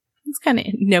sweet. It's kind of,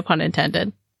 no pun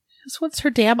intended. She just wants her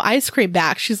damn ice cream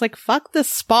back. She's like, fuck this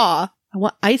spa. I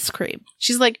want ice cream.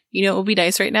 She's like, you know what would be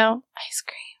nice right now? Ice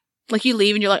cream. Like you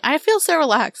leave and you're like, I feel so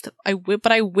relaxed.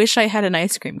 But I wish I had an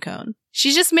ice cream cone.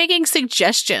 She's just making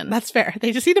suggestions. That's fair.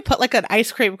 They just need to put like an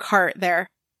ice cream cart there.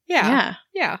 Yeah.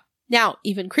 Now,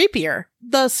 even creepier,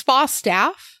 the spa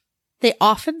staff, they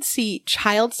often see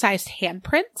child-sized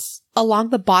handprints along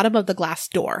the bottom of the glass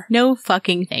door. No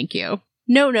fucking thank you.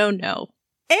 No.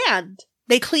 And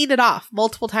they clean it off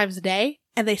multiple times a day,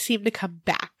 and they seem to come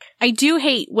back. I do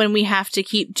hate when we have to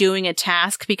keep doing a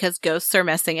task because ghosts are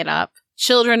messing it up.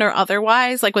 Children or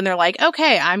otherwise, like when they're like,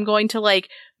 okay, I'm going to like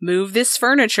move this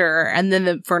furniture, and then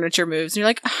the furniture moves, and you're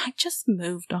like, I just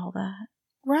moved all that.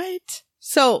 Right.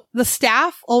 So the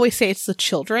staff always say it's the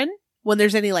children. When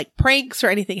there's any like pranks or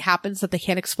anything happens that they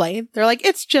can't explain, they're like,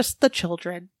 it's just the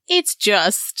children. It's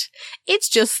just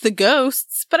the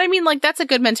ghosts. But I mean, like, that's a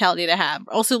good mentality to have.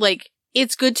 Also, like,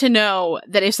 it's good to know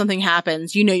that if something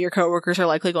happens, you know your coworkers are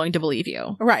likely going to believe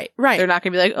you. Right. They're not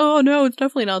going to be like, oh, no, it's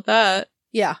definitely not that.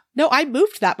 Yeah. No, I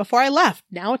moved that before I left.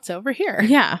 Now it's over here.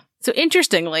 Yeah. So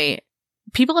interestingly,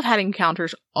 people have had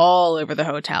encounters all over the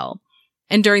hotel.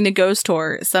 And during the ghost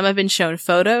tour, some have been shown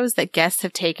photos that guests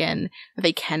have taken that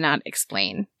they cannot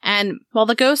explain. And while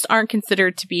the ghosts aren't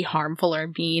considered to be harmful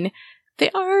or mean, they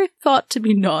are thought to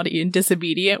be naughty and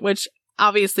disobedient, which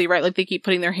obviously, right, like they keep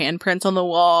putting their handprints on the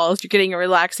walls, you're getting a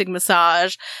relaxing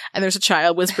massage, and there's a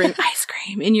child whispering ice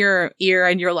cream in your ear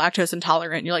and you're lactose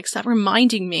intolerant. And you're like, stop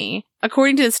reminding me.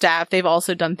 According to the staff, they've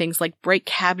also done things like break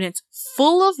cabinets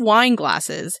full of wine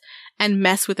glasses and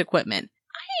mess with equipment.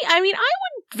 I mean, I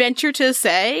would venture to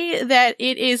say that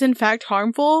it is in fact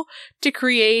harmful to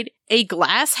create a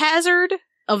glass hazard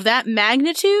of that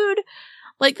magnitude.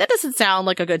 Like, that doesn't sound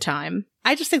like a good time.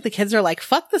 I just think the kids are like,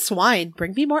 fuck this wine.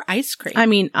 Bring me more ice cream. I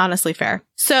mean, honestly, fair.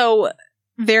 So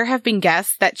there have been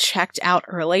guests that checked out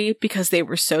early because they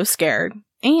were so scared.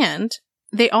 And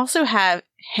they also have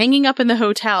hanging up in the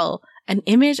hotel an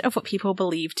image of what people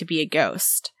believe to be a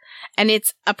ghost. And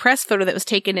it's a press photo that was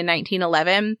taken in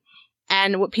 1911.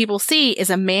 And what people see is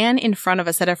a man in front of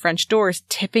a set of French doors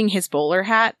tipping his bowler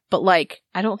hat. But like,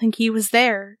 I don't think he was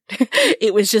there.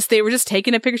 It was just, they were just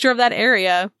taking a picture of that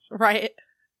area. Right.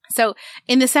 So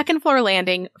in the second floor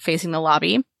landing facing the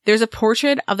lobby, there's a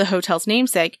portrait of the hotel's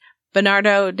namesake,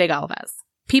 Bernardo de Galvez.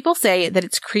 People say that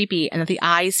it's creepy and that the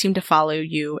eyes seem to follow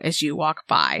you as you walk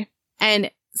by.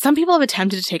 And some people have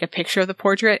attempted to take a picture of the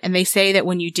portrait, and they say that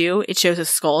when you do, it shows a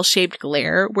skull-shaped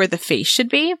glare where the face should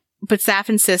be. But staff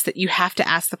insists that you have to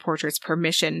ask the portrait's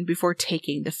permission before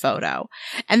taking the photo.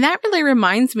 And that really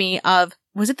reminds me of,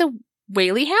 was it the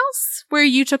Whaley House? Where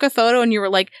you took a photo and you were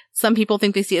like, some people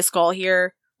think they see a skull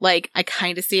here. Like, I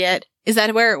kind of see it. Is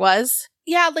that where it was?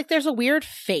 Yeah, like there's a weird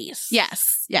face.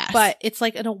 Yes. But it's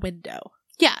like in a window.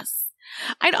 Yes.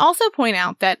 I'd also point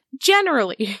out that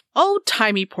generally,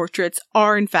 old-timey portraits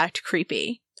are in fact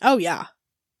creepy. Oh, yeah.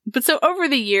 But so over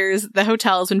the years, the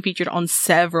hotel has been featured on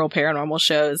several paranormal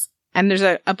shows. And there's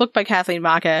a book by Kathleen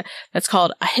Baca that's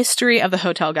called A History of the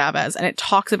Hotel Galvez, and it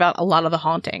talks about a lot of the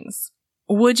hauntings.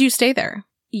 Would you stay there?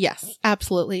 Yes,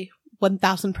 absolutely.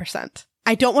 1000%.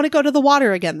 I don't want to go to the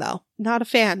water again, though. Not a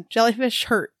fan. Jellyfish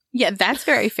hurt. Yeah, that's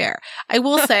very fair. I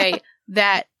will say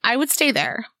that I would stay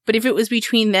there. But if it was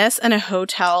between this and a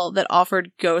hotel that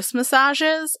offered ghost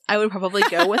massages, I would probably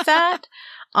go with that.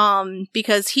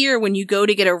 Because here, when you go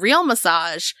to get a real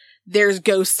massage, there's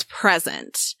ghosts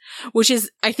present, which is,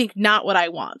 I think, not what I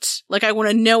want. Like, I want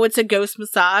to know it's a ghost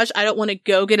massage. I don't want to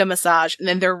go get a massage and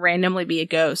then there randomly be a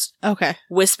ghost. Okay.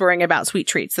 Whispering about sweet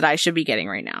treats that I should be getting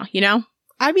right now, you know?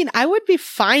 I mean, I would be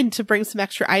fine to bring some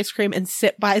extra ice cream and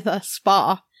sit by the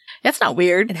spa. That's not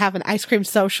weird. And have an ice cream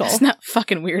social. It's not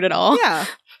fucking weird at all. Yeah.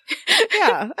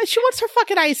 Yeah. She wants her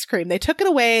fucking ice cream. They took it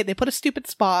away. They put a stupid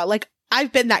spa. Like,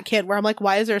 I've been that kid where I'm like,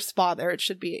 why is there a spa there? It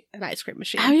should be an ice cream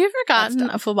machine. Have you ever gotten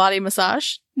a full body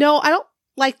massage? No, I don't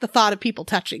like the thought of people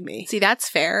touching me. See, that's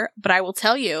fair, but I will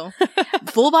tell you,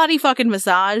 full body fucking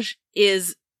massage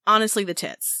is honestly the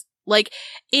tits. Like,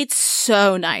 it's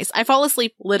so nice. I fall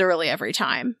asleep literally every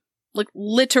time. Like,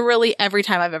 literally every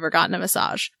time I've ever gotten a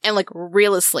massage. And, like,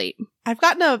 real asleep. I've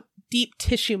gotten a deep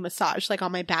tissue massage, like,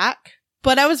 on my back.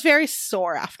 But I was very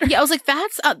sore after. Yeah, I was like,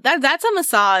 that's a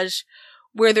massage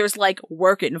where there's, like,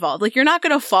 work involved. Like, you're not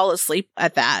going to fall asleep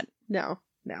at that. No.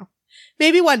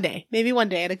 Maybe one day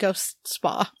at a ghost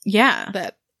spa. Yeah.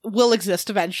 That will exist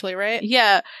eventually, right?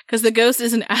 Yeah, because the ghost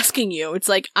isn't asking you. It's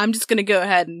like, I'm just going to go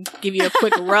ahead and give you a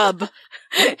quick rub.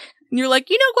 And you're like,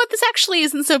 you know what? This actually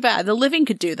isn't so bad. The living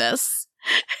could do this.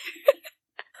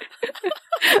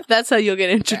 That's how you'll get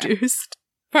introduced.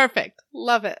 Perfect.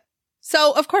 Love it.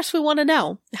 So, of course, we want to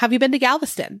know, have you been to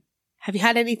Galveston? Have you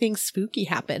had anything spooky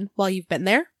happen while you've been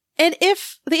there? And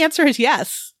if the answer is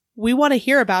yes, we want to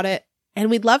hear about it, and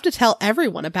we'd love to tell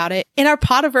everyone about it in our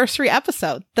Podiversary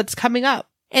episode that's coming up.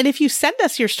 And if you send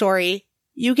us your story,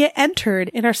 you get entered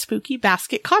in our Spooky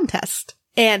Basket contest.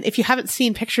 And if you haven't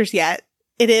seen pictures yet,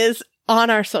 it is on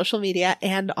our social media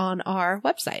and on our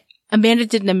website. Amanda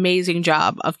did an amazing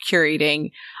job of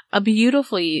curating a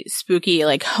beautifully spooky,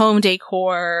 like, home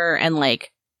decor and,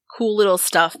 like, cool little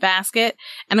stuff basket.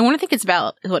 And I want to think it's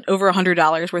about, over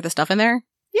 $100 worth of stuff in there?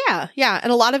 Yeah.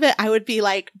 And a lot of it I would be,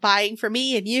 like, buying for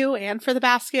me and you and for the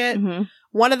basket. Mm-hmm.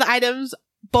 One of the items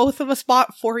both of us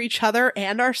bought for each other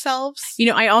and ourselves. You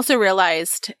know, I also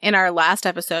realized in our last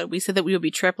episode, we said that we would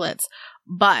be triplets.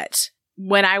 But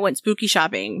when I went spooky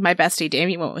shopping, my bestie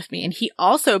Damien went with me, and he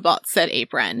also bought said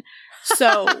apron.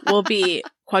 So we'll be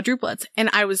quadruplets. And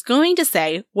I was going to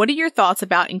say, what are your thoughts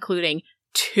about including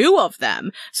 2 of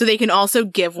them so they can also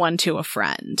give one to a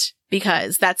friend?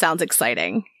 Because that sounds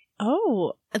exciting.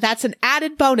 Oh, that's an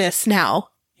added bonus now.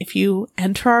 If you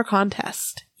enter our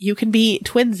contest, you can be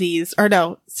twinsies, or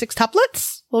no,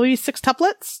 sextuplets? Will we be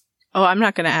sextuplets? Oh, I'm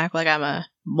not going to act like I'm a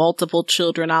multiple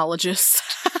childrenologist.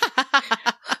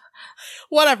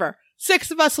 Whatever.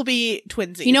 6 of us will be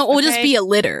twinsies. You know, we'll just be a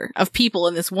litter of people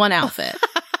in this one outfit.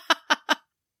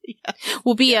 Yes.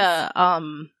 We'll be a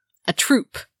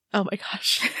troop. Oh my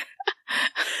gosh.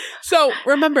 So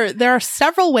remember, there are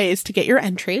several ways to get your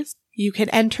entries. You can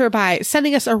enter by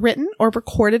sending us a written or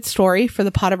recorded story for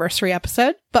the Podiversary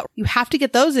episode, but you have to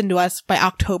get those into us by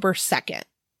October 2nd.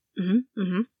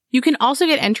 You can also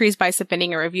get entries by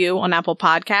submitting a review on Apple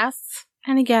Podcasts.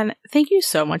 And again, thank you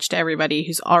so much to everybody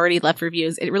who's already left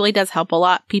reviews. It really does help a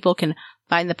lot. People can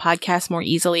find the podcast more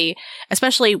easily,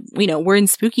 especially, you know, we're in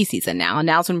spooky season now. And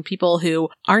now's when people who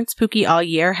aren't spooky all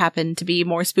year happen to be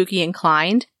more spooky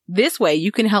inclined. This way,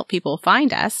 you can help people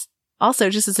find us. Also,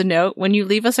 just as a note, when you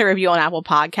leave us a review on Apple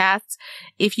Podcasts,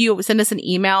 if you send us an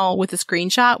email with a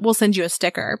screenshot, we'll send you a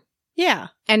sticker. Yeah.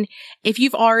 And if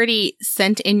you've already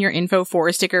sent in your info for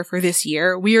a sticker for this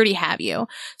year, we already have you.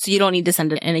 So you don't need to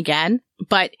send it in again.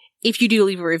 But if you do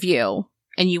leave a review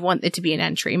and you want it to be an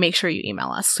entry, make sure you email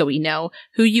us so we know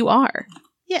who you are.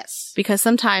 Yes. Because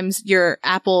sometimes your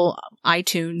Apple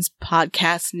iTunes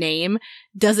podcast name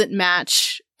doesn't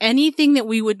match anything that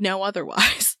we would know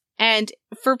otherwise. And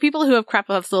for people who have crept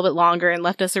with us a little bit longer and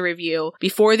left us a review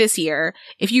before this year,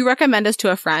 if you recommend us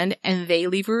to a friend and they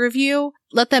leave a review,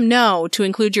 let them know to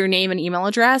include your name and email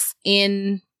address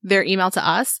in their email to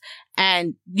us,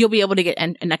 and you'll be able to get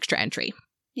an extra entry.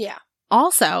 Yeah.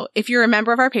 Also, if you're a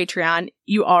member of our Patreon,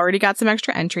 you already got some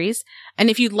extra entries.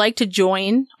 And if you'd like to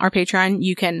join our Patreon,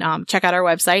 you can check out our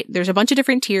website. There's a bunch of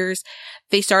different tiers.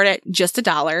 They start at just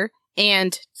 $1.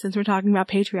 And since we're talking about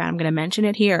Patreon, I'm going to mention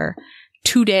it here.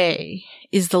 today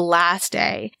is the last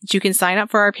day that you can sign up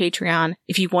for our Patreon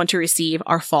if you want to receive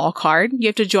our fall card. You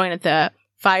have to join at the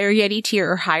Fire Yeti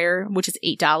tier or higher, which is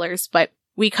 $8, but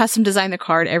we custom design the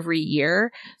card every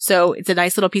year. So it's a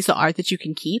nice little piece of art that you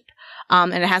can keep.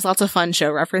 And it has lots of fun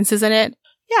show references in it.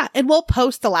 Yeah, and we'll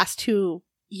post the last 2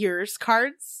 years'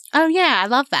 cards. Oh, yeah, I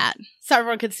love that. So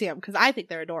everyone can see them, because I think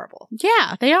they're adorable.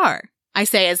 Yeah, they are. I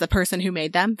say as the person who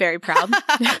made them, very proud.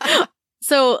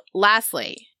 So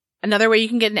lastly, another way you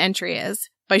can get an entry is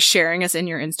by sharing us in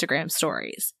your Instagram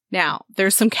stories. Now,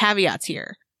 there's some caveats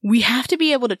here. We have to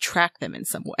be able to track them in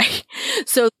some way.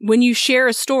 So when you share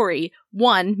a story,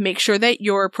 one, make sure that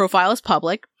your profile is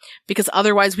public, because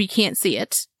otherwise we can't see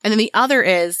it. And then the other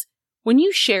is, when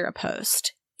you share a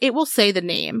post, it will say the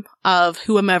name of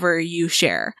whomever you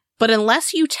share. But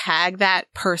unless you tag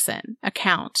that person,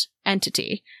 account,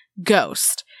 entity,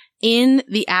 ghost in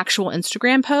the actual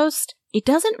Instagram post, it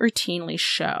doesn't routinely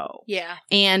show. Yeah.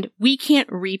 And we can't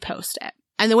repost it.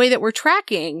 And the way that we're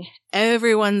tracking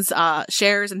everyone's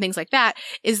shares and things like that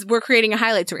is we're creating a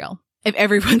highlights reel of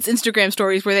everyone's Instagram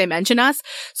stories where they mention us.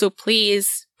 So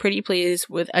please, pretty please,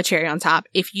 with a cherry on top,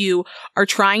 if you are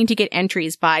trying to get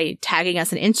entries by tagging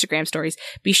us in Instagram stories,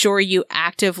 be sure you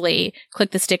actively click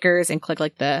the stickers and click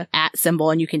like the @ symbol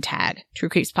and you can tag True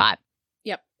Creeps Pod.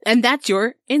 Yep. And that's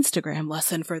your Instagram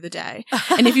lesson for the day.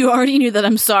 And if you already knew that,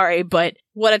 I'm sorry, but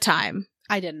what a time.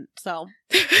 I didn't, so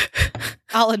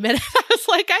I'll admit it. I was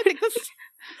like, I think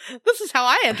this is how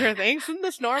I enter things. Isn't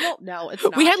this normal? No, it's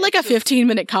not. We had like a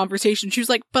 15-minute conversation. She was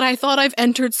like, but I thought I've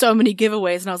entered so many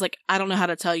giveaways. And I was like, I don't know how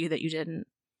to tell you that you didn't.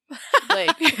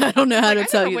 Like, I don't know how to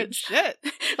tell you. Shit.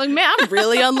 Like, man, I'm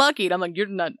really unlucky. And I'm like, you're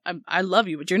not, I love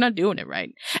you, but you're not doing it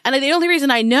right. And the only reason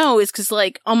I know is because,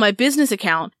 like, on my business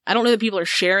account, I don't know that people are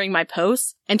sharing my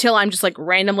posts until I'm just like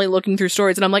randomly looking through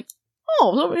stories and I'm like,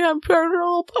 oh, let me have a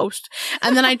little post.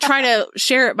 And then I try to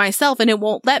share it myself and it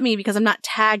won't let me because I'm not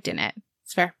tagged in it.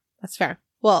 That's fair. That's fair.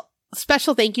 Well,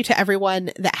 special thank you to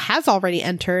everyone that has already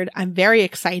entered. I'm very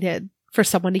excited for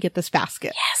someone to get this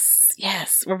basket. Yes.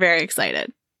 Yes. We're very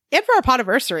excited. And for our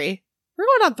podiversary, we're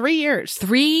going on 3 years.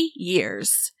 3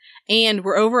 years. And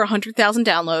we're over 100,000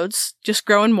 downloads, just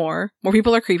growing more. More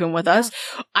people are creeping with us.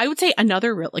 I would say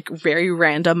another very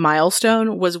random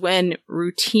milestone was when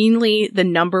routinely the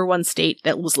 #1 state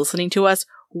that was listening to us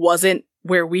wasn't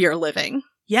where we are living.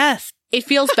 Yes. It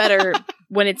feels better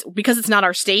when because it's not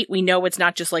our state. We know it's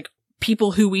not just like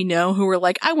people who we know who are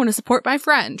like, I want to support my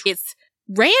friend. It's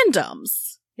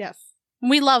randoms. Yes.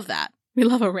 We love that. We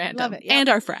love a random. Love it, yep. And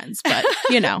our friends, but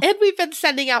you know. And we've been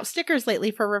sending out stickers lately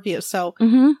for reviews. So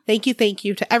thank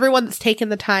you to everyone that's taken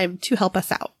the time to help us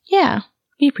out. Yeah.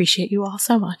 We appreciate you all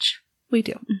so much. We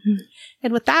do.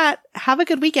 And with that, have a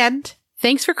good weekend.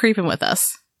 Thanks for creeping with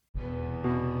us.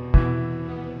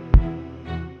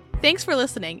 Thanks for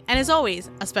listening. And as always,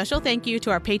 a special thank you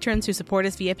to our patrons who support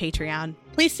us via Patreon.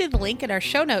 Please see the link in our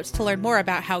show notes to learn more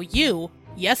about how you,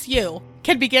 yes you,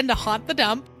 can begin to haunt the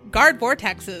dump, guard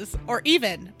vortexes, or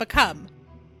even become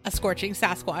a scorching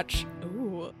Sasquatch.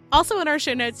 Ooh. Also in our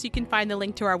show notes, you can find the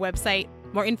link to our website,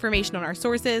 more information on our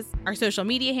sources, our social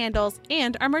media handles,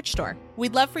 and our merch store.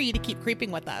 We'd love for you to keep creeping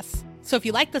with us. So if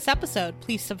you like this episode,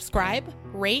 please subscribe,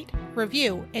 rate,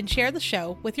 review, and share the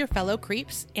show with your fellow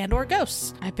creeps and or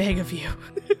ghosts. I beg of you.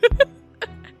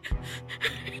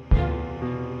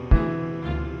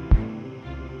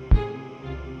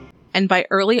 And by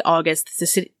early August,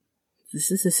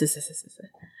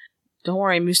 don't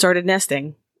worry, we started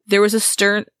nesting. There was a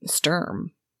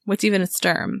sturm. What's even a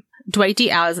sturm? Dwight D.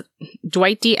 I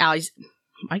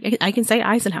can say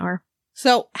Eisenhower.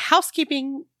 So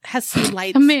housekeeping has seen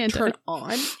lights turn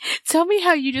on. Tell me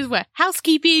how you just went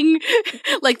housekeeping.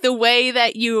 Like the way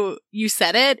that you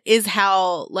said it is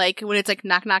how, like, when it's like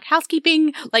knock knock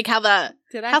housekeeping, like how the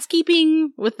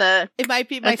housekeeping with the it might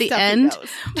be my at the end.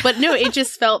 But no, it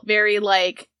just felt very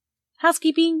like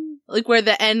housekeeping, like where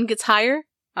the end gets higher.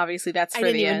 Obviously, that's for the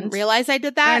end. I didn't even realize I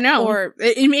did that. I know. Or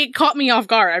it caught me off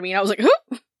guard. I mean, I was like,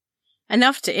 whoop.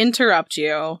 Enough to interrupt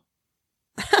you.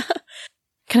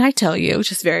 Can I tell you,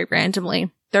 just very randomly,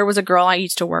 there was a girl I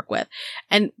used to work with.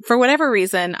 And for whatever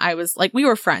reason, I was like, we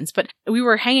were friends, but we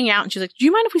were hanging out and she's like, do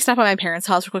you mind if we stop by my parents'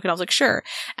 house real quick? And I was like, sure.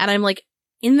 And I'm like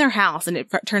in their house and it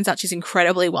turns out she's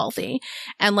incredibly wealthy.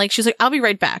 And like, she's like, I'll be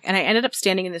right back. And I ended up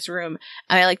standing in this room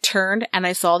and I like turned and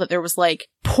I saw that there was like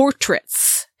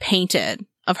portraits painted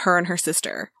of her and her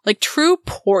sister, like true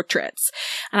portraits.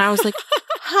 And I was like,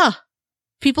 huh,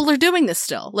 people are doing this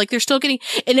still. Like they're still getting,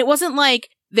 and it wasn't like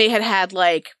they had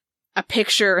like a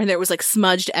picture and there was like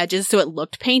smudged edges so it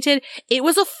looked painted. It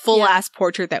was a full ass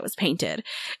portrait that was painted.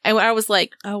 And I was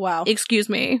like, oh wow, excuse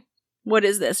me, what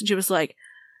is this? And she was like,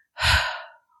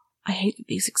 I hate that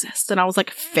these exist. And I was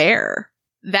like, fair.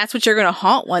 That's what you're going to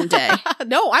haunt one day.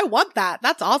 No, I want that.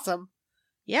 That's awesome.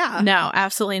 Yeah. No,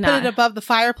 absolutely not. Put it above the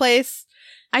fireplace.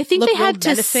 I think they had to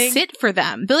menacing. sit for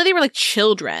them. Billy, they were like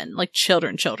children. Like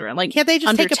children. Like, can't they just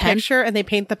under take a 10? picture and they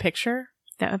paint the picture?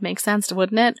 That would make sense,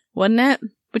 wouldn't it? Wouldn't it?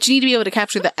 But you need to be able to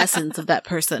capture the essence of that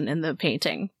person in the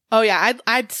painting. Oh, yeah.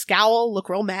 I'd scowl, look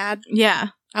real mad. Yeah.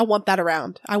 I want that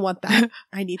around. I want that.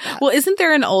 I need that. Well, isn't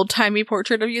there an old-timey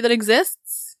portrait of you that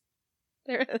exists?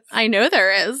 There is. I know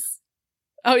there is.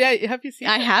 Oh, yeah. Have you seen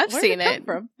it? I have Where seen did it it. come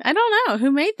from? I don't know.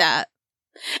 Who made that?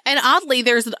 And oddly,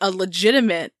 there's a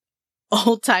legitimate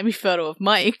old-timey photo of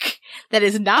Mike that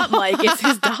is not Mike. It's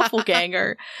his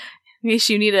doppelganger. In case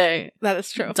you need a That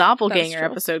is true. doppelganger true.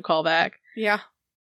 episode callback. Yeah.